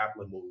 different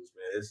grappling moves,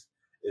 man.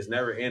 It's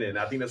never ending. And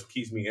I think that's what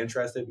keeps me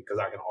interested because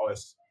I can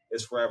always,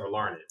 it's forever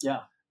learning.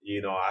 Yeah.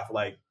 You know, I feel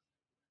like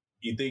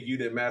you think you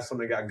didn't match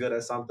something, got good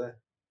at something,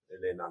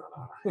 and then no.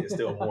 It's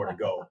still more to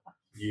go.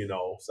 You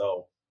know,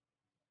 so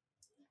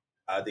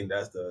I think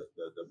that's the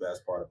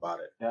best part about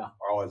it. Yeah.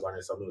 I always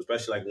learning something,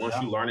 especially like once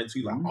you learn it too,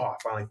 you're like, oh, I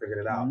finally figured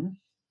it out.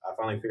 I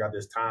finally figured out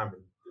this time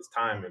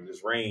and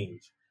this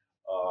range.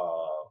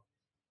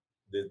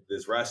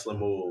 This wrestling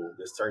move,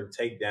 this certain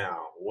takedown,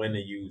 when to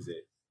use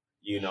it,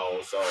 you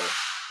know. So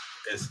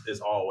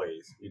it's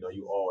always, you know,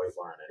 you always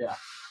learn it. Yeah.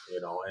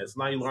 You know, and it's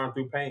not you learn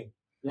through pain.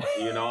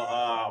 You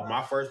know,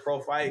 my first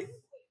pro fight,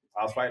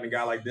 I was fighting a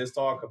guy like this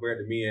tall compared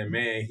to me, and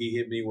man, he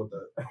hit me with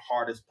the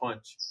hardest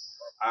punch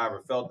I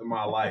ever felt in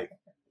my life.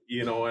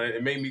 You know, and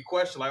it made me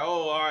question, like,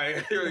 oh, all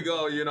right, here we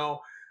go, you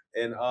know.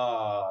 And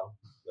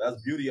that's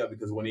the beauty of it,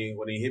 because when he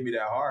hit me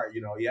that hard,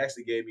 you know, he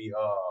actually gave me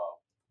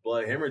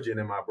blood hemorrhaging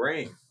in my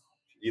brain.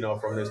 You know,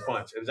 from this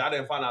punch. And I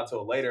didn't find out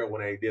till later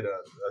when they did a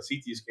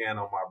CT scan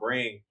on my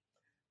brain.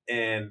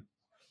 And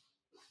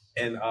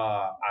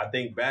I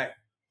think back,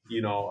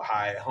 you know,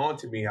 how it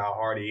haunted me, how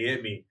hard he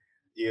hit me,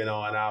 you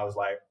know, and I was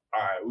like, all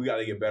right, we got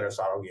to get better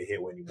so I don't get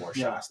hit with any more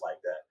shots like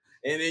that.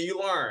 And then you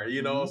learn,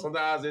 you know,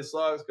 sometimes it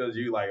sucks because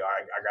you like, all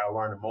right, I got to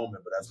learn the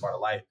moment, but that's part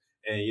of life.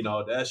 And, you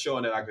know, that's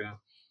showing that I can,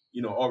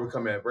 you know,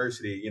 overcome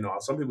adversity. You know,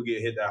 some people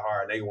get hit that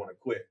hard and they want to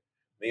quit.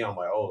 Me, I'm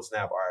like, oh,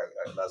 snap, all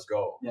right, let's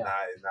go. Yeah. Now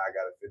I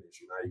got to finish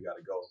you. Now you got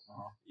to go.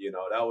 Uh-huh. You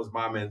know, that was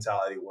my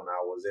mentality when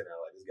I was in there.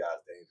 Like, this guy's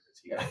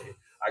dangerous.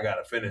 I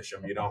got to finish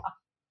him, you know.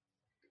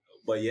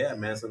 But, yeah,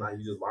 man, sometimes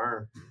you just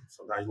learn.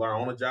 Sometimes you learn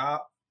on the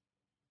job.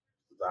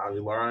 Sometimes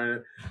you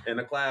learn in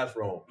the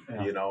classroom,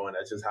 you know, and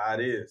that's just how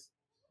it is.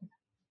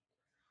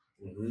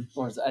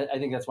 Lawrence, I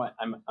think that's why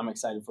I'm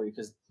excited for you,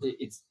 because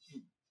it's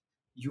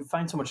you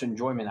find so much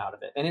enjoyment out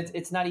of it. And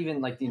it's not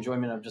even like the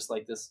enjoyment of just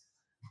like this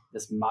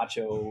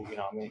macho, you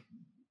know, I'm gonna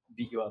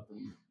beat you up. And,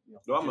 you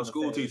know, I'm a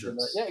school teacher.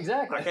 Yeah,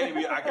 exactly. I can't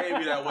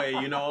be that way,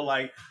 you know.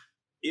 Like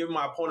even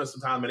my opponents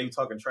sometimes, man, they be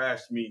talking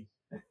trash to me,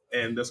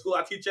 and the school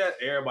I teach at,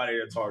 everybody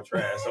there talk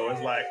trash. So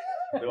it's like,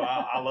 you know,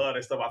 I love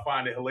that stuff. I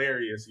find it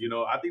hilarious. You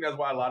know, I think that's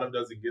why a lot of it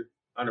doesn't get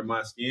under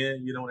my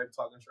skin. You know, when they're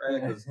talking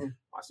trash, because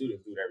my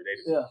students do it every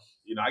day. Yeah.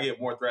 You know, I get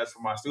more threats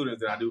from my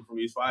students than I do from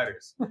these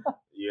fighters.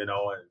 You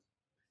know, and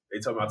they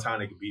tell me how time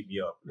they can beat me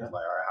up. And it's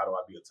like, all right, how do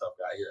I be a tough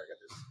guy here? I got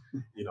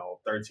this, you know,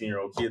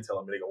 13-year-old kid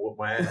telling me they gonna whoop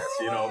my ass,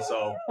 you know.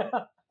 So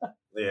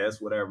yeah,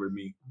 it's whatever to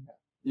me.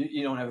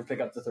 You don't ever pick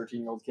up the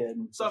 13-year-old kid.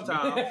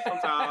 Sometimes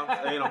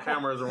there ain't no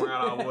cameras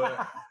around. I would.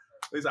 At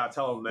least I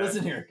tell them that.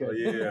 Listen here, kid.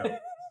 Yeah. There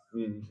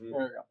we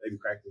go. They can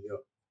crack me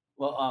up.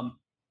 Well,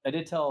 I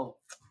did tell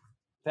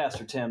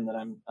Pastor Tim that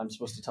I'm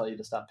supposed to tell you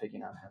to stop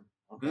picking on him.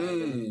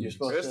 Okay? You're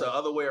supposed it's the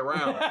other way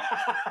around.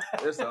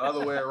 It's the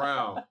other way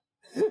around.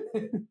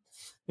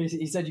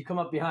 He said you come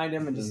up behind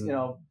him and just, you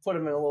know, put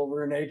him in a little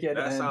rear naked.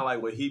 That sounds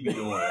like what he be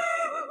doing.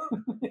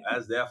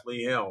 That's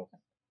definitely him.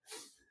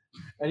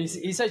 And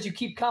he says you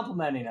keep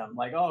complimenting him,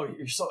 like, oh,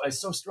 you're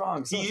so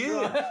strong. He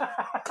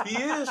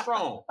is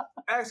strong.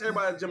 Ask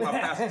everybody at the gym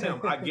about Pastor Tim.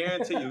 I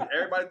guarantee you,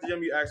 everybody at the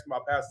gym you ask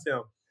about Pastor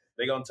Tim,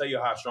 they're gonna tell you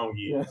how strong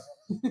he is.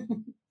 Yeah.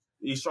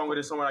 He's stronger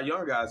than some of our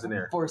young guys in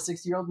there. For a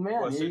 60-year-old man.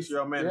 For a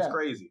 60-year-old man, it's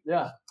crazy.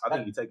 Yeah. I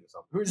think he's taking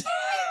something.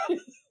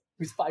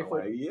 who's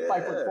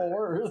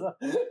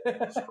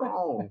 5'4".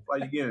 Strong.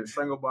 Like you getting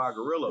strangled by a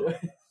gorilla. Well,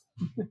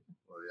 yo.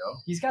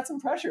 He's got some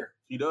pressure.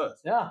 He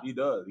does. Yeah. He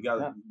does. He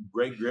got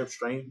great grip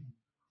strength.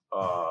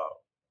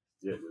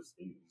 He's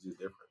just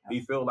different.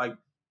 Yeah.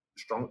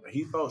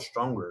 He felt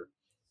stronger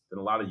than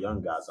a lot of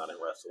young guys on in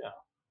wrestling.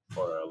 Yeah.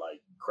 Or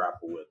like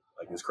grapple with.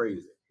 Like it's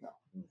crazy. No.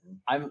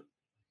 Mm-hmm.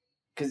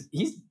 Because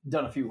he's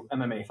done a few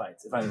MMA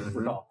fights, if I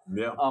recall.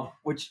 Yeah.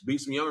 Which beat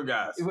some younger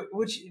guys.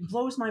 Which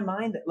blows my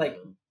mind. That, like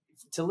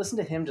to listen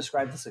to him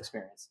describe this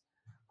experience.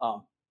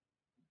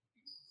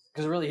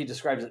 Because really he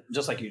describes it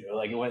just like you do.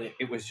 Like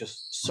it was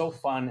just so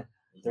fun.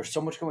 There's so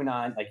much going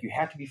on. Like you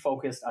have to be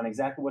focused on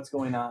exactly what's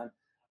going on.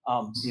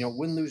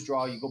 Win, lose,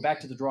 draw. You go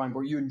back to the drawing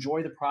board. You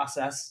enjoy the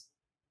process,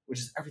 which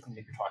is everything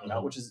that you're talking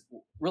about. Which is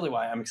really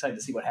why I'm excited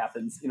to see what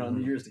happens. In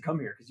the years to come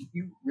here, because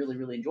you really,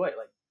 really enjoy it.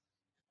 Like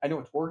I know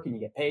it's work and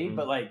you get paid,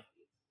 but like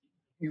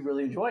you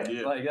really enjoy it.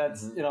 Yeah. Like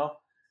that's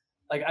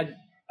like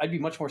I'd be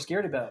much more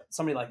scared about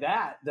somebody like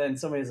that than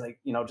somebody's like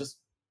just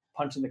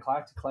punching the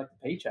clock to collect the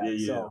paycheck.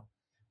 Yeah. So,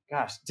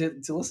 gosh, to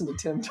listen to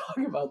Tim talk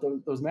about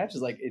those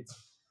matches, like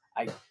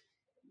I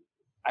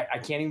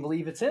can't even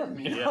believe it's him.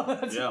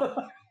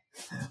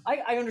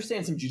 I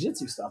understand some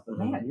jiu-jitsu stuff, but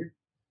man, you're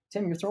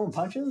throwing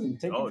punches and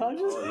taking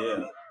punches. Oh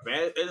yeah,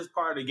 man, it is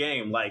part of the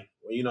game. Like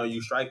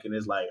you striking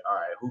is like, all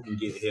right, who can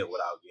get hit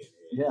without getting hit?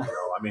 Yeah.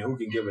 I mean, who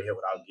can give a hit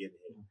without getting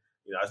hit?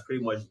 That's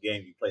pretty much the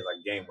game you play, like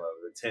a game of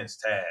intense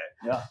tag.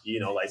 Yeah.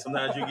 Like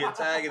sometimes you get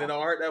tagged and it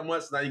don't hurt that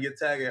much. Now you get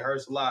tagged, it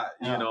hurts a lot.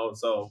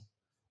 So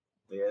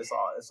yeah, it's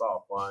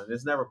all fun.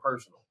 It's never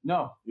personal.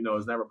 No.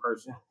 It's never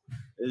personal. Yeah.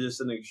 It's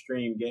just an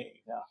extreme game.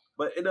 Yeah.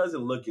 But it doesn't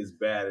look as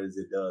bad as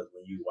it does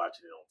when you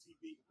watching it on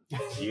TV.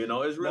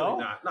 It's really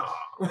not. No.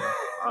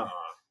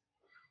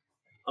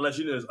 Unless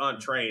you're just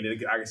untrained,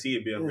 I can see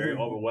it being very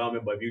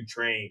overwhelming. But if you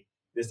train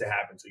this to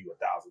happen to you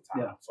 1,000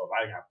 times, so if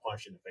I got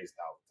punched in the face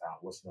 1,000 times,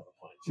 what's another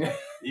punch?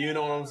 You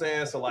know what I'm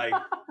saying? So like,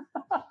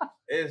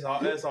 it's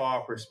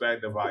all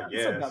perspective, I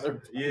guess.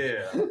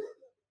 Yeah.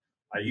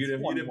 Like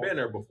you've been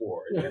there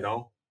before,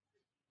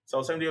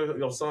 So same deal with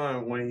your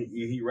son when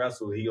he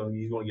wrestles, he's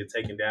gonna get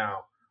taken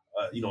down,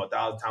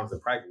 1,000 times in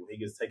practice. When he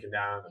gets taken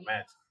down in the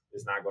match,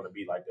 it's not gonna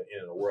be like the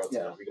end of the world.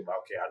 Yeah. Think about,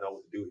 okay, I know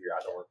what to do here.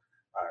 I know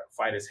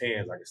fight his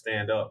hands. I can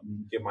stand up,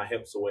 get my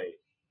hips away.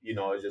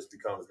 It just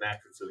becomes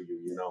natural to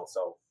you.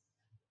 So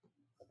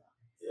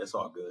yeah, it's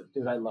all good.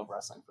 Dude, I love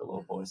wrestling for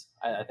little boys.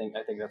 I think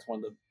that's one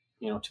of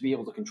the to be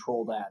able to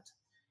control that.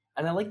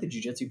 And I like the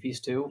jiu-jitsu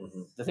piece too.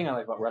 Mm-hmm. The thing I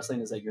like about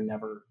wrestling is that you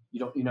never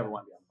want to be on the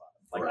bottom.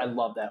 Like I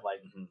love that.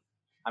 Like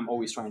I'm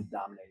always trying to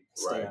dominate,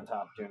 stay on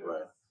top.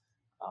 Right.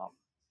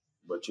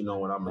 But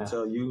what I'm gonna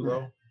tell you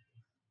though,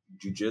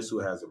 jiu-jitsu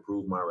has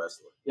improved my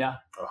wrestling. Yeah.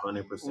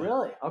 100%.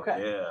 Really?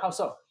 Okay. Yeah. How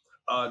so?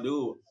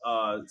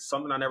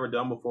 Something I never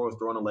done before was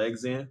throwing the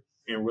legs in,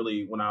 and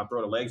really when I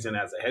throw the legs in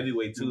as a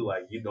heavyweight too,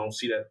 like you don't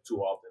see that too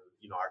often.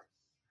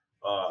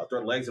 I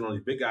throw the legs in on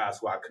these big guys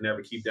who I could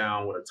never keep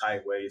down with a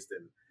tight waist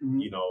and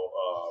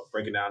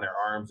breaking down their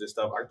arms and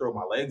stuff. I throw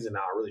my legs in now,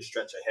 I really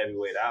stretch a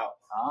heavyweight out,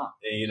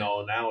 and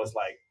now it's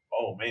like,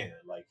 oh man,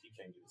 like he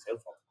can't get his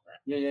hips off the ground.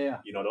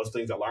 Yeah. Those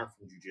things I learned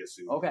from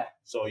jiu-jitsu. Okay.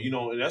 So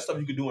and that's stuff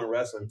you can do in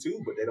wrestling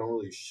too, but they don't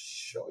really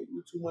show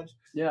you too much.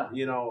 Yeah.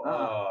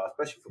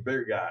 Especially for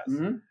bigger guys.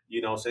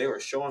 Mm-hmm. So they were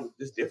showing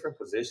just different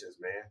positions,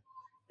 man.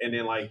 And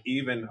then like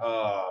even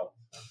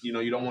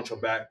you don't want your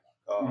back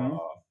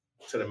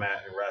to the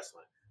mat in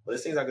wrestling. But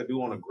there's things I could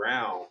do on the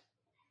ground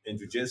in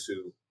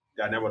jiu-jitsu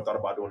that I never thought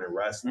about doing in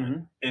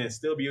wrestling. And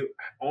still be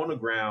on the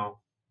ground,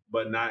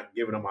 but not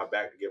giving up my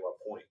back to give up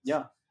points.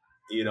 Yeah.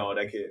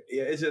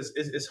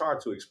 It's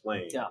hard to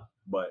explain. Yeah.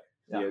 But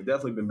it's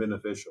definitely been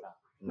beneficial.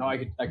 Yeah. No, I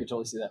could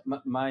totally see that.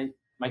 My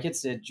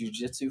kids did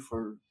jiu-jitsu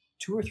for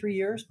 2 or 3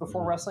 years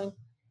before wrestling.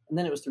 And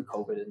then it was through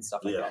COVID and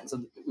stuff like that. And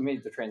so we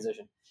made the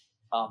transition.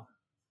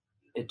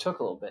 It took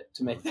a little bit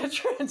to make that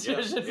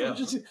transition from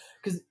jiu-jitsu,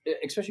 because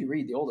especially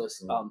Reed, the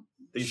oldest.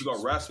 You should go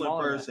wrestling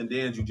first and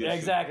then jiu-jitsu. Yeah,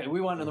 exactly. We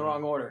went in the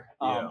wrong order.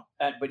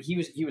 But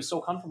he was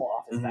so comfortable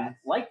off his back,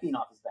 liked being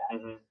off his back,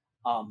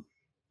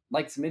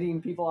 liked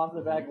submitting people off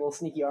the back, little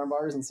sneaky arm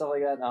bars and stuff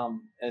like that.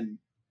 And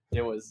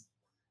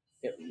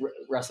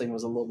wrestling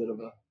was a little bit of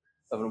an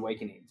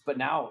awakening. But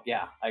now,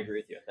 I agree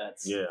with you.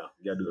 You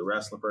got to do the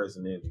wrestling first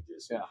and then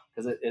jiu-jitsu. Yeah,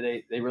 because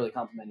they really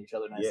complement each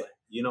other nicely.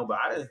 Yeah, but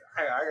I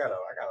got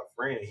a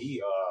friend.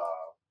 He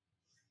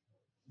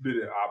did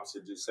it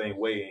opposite, the same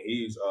way, and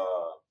he's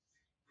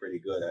pretty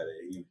good at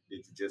it. He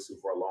did jiu-jitsu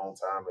for a long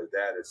time. His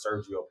dad is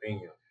Sergio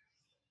Pena,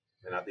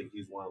 and I think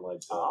he's one of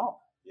like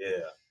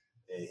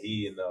and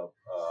he ended up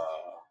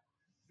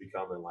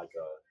becoming like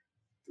a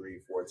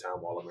 3-4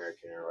 time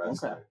All-American in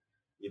wrestling. Okay.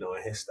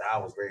 And his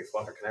style was very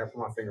fun. I can never put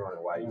my finger on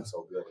it why he was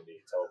so good. And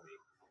he told me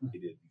he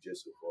did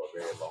jiu-jitsu for a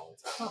very long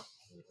time. Huh.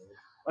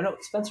 Oh no,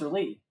 Spencer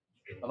Lee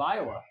of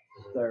Iowa.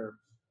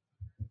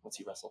 What's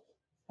he wrestle?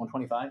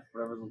 125,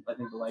 whatever I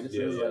think the lightest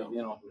is. Yeah.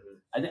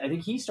 Like, I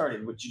think he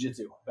started with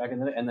jiu-jitsu back in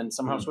the day, and then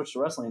somehow switched to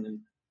wrestling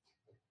and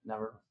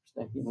never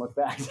even looked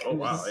back. Oh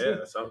wow,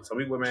 yeah. Some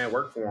people, man,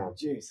 work for him.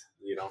 Jeez.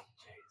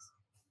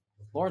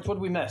 Lawrence, what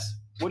did we miss?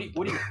 What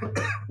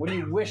do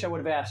you wish I would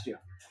have asked you?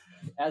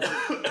 As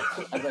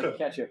I could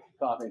catch you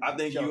coughing. I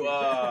think you.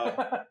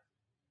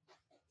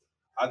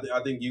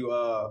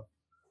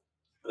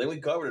 I think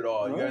we covered it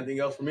all. You got anything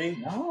else for me?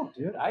 No,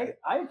 dude. I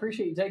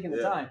appreciate you taking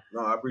the time.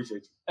 No, I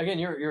appreciate you. Again,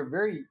 you're a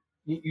very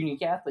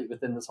unique athlete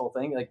within this whole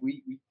thing. Like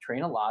we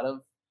train a lot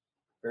of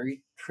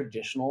very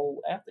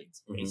traditional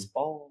athletes: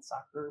 baseball,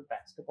 soccer,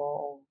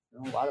 basketball.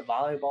 A lot of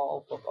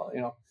volleyball, football.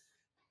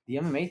 The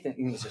MMA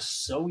thing is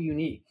just so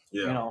unique.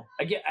 Yeah.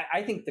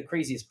 I think the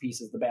craziest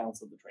piece is the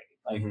balance of the training.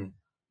 Like,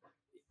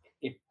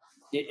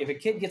 if a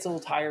kid gets a little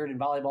tired in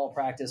volleyball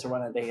practice or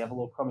when they have a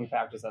little crummy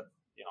practice, that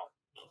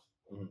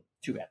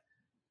too bad.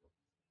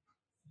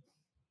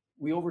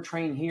 We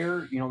overtrain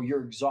here.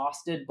 You're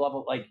exhausted. Blah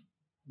blah. Like,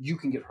 you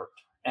can get hurt,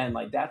 and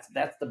like that's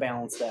the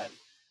balance that.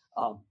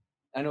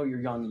 I know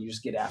you're young and you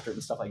just get after it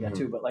and stuff like that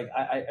too. But like,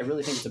 I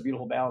really think it's a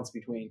beautiful balance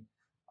between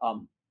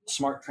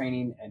smart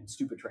training and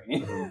stupid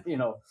training.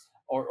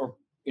 Or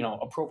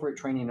appropriate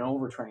training and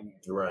overtraining.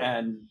 Right.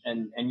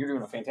 And you're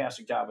doing a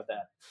fantastic job with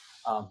that.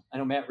 I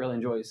know Matt really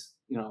enjoys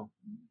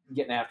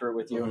getting after it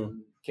with you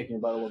and kicking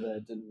your butt a little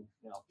bit, and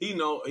he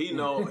know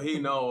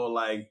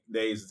like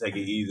days to take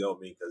it easy on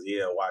me because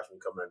watch me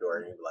come in the door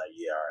and he be like,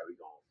 all right, we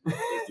gonna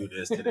let's do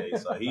this today.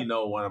 So he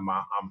know when I'm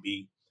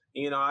beat.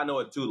 I know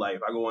it too. Like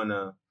if I go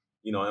into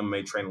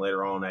MMA training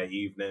later on that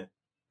evening,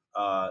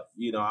 I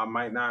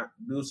might not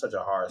do such a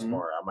hard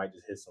spar. I might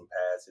just hit some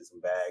pads, hit some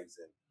bags,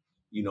 and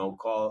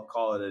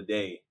call it a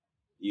day.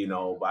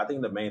 But I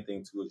think the main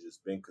thing too is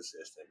just being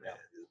consistent, man.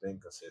 Just being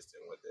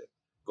consistent with it.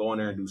 Go in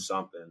there and do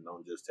something.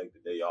 Don't just take the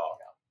day off.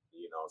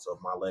 So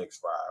if my legs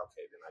fry,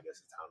 okay, then I guess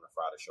it's time to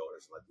fry the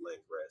shoulders and let the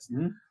legs rest.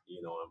 And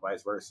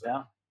vice versa.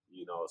 Yeah.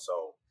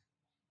 So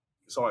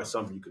it's always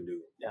something you can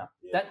do. Yeah.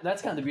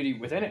 That's kind of the beauty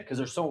within it because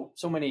there's so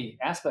many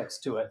aspects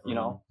to it.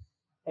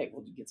 Hey,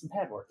 we'll get some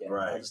pad work in.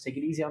 Right. Just take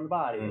it easy on the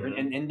body,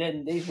 and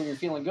then days when you're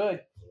feeling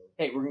good.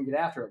 Hey, we're gonna get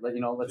after it. Let's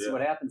see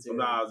what happens here.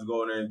 Sometimes I was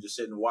going there and just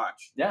sit and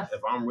watch. Yeah.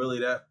 If I'm really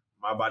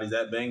my body's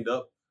that banged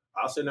up,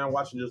 I'll sit there and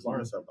watch and just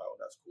learn something. Oh,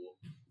 that's cool.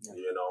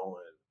 Yeah.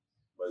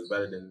 But it's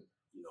better than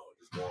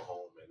just going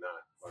home and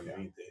not learning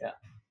anything. Yeah.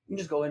 You can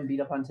just go in and beat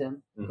up on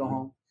Tim. Go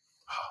home.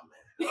 Oh man.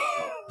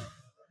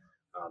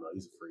 I don't know.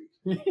 He's a freak.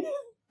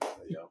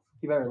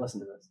 You better listen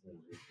to this.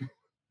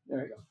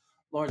 There you go,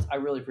 Lawrence. I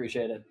really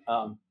appreciate it.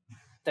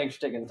 Thanks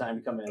for taking the time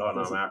to come in. Oh,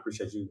 no, man. I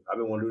appreciate you. I've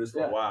been wanting to do this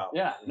for a while.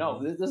 Yeah.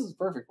 No, this is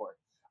perfect for it.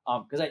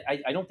 Because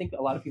I don't think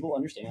a lot of people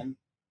understand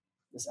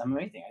this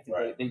MMA thing. I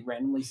think they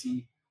randomly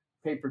see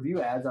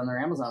pay-per-view ads on their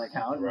Amazon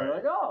account and they're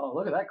like, oh,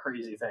 look at that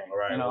crazy thing.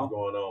 Right. What's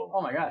going on?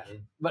 Oh, my gosh.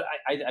 But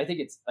I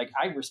think it's like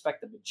I respect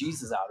the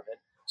bejesus out of it.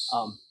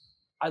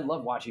 I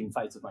love watching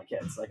fights with my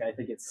kids. Like, I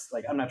think it's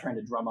like I'm not trying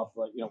to drum up,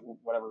 like,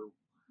 whatever.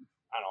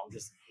 I don't know.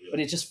 But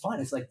it's just fun.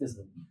 It's like this.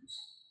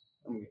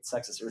 I'm gonna get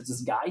sexist here. It's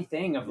this guy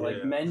thing of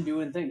like men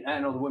doing things. I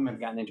know the women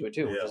have gotten into it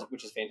too,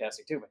 which is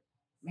fantastic too. But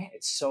man,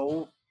 it's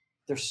so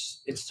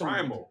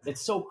primal. It's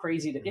so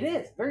crazy. It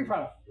is very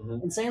primal,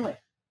 insanely.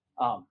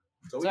 I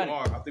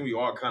think we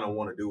all kind of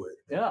want to do it.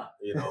 Yeah.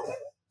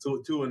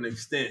 To an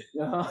extent.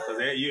 Because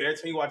every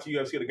time you watch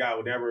UFC, the guy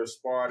who never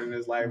sparred in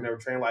his life, never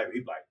trained life,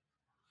 he's like,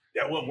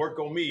 that wouldn't work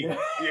on me. And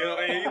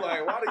he's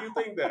like, why do you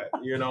think that?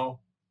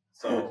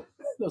 So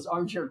those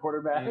armchair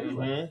quarterbacks.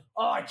 Like,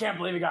 oh, I can't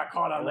believe he got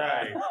caught on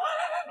that.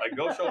 Like,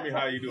 go show me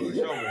how you do it.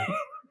 Show me.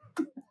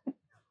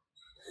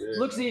 Yeah.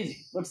 Looks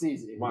easy.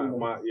 I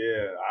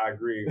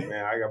agree,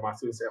 man. I got my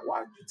students saying,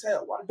 why did you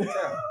tell?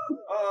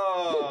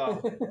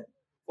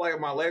 Like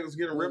my leg was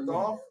getting ripped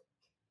off.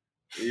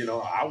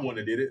 I wouldn't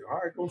have did it. All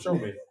right, go show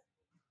me.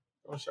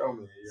 It's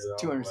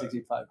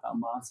 265-pound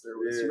monster.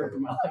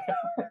 Ripping my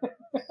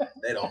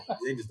leg out.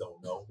 They just don't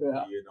know.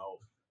 Yeah. You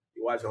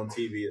watch on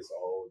TV, it's a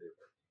whole different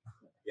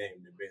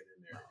game than being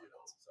in there,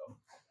 So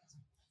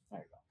there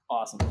you go.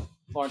 Awesome.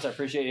 Lawrence, I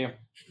appreciate you.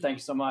 Thank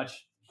you so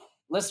much.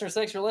 Listeners,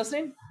 thanks for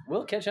listening.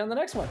 We'll catch you on the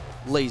next one.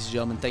 Ladies and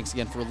gentlemen, thanks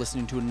again for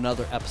listening to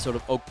another episode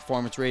of Oak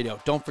Performance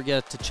Radio. Don't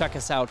forget to check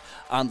us out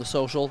on the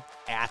social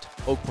at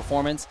Oak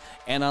Performance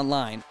and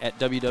online at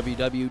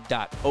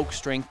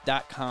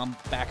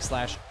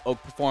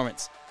www.oakstrength.com/Oak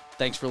Performance.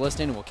 Thanks for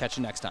listening, and we'll catch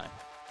you next time.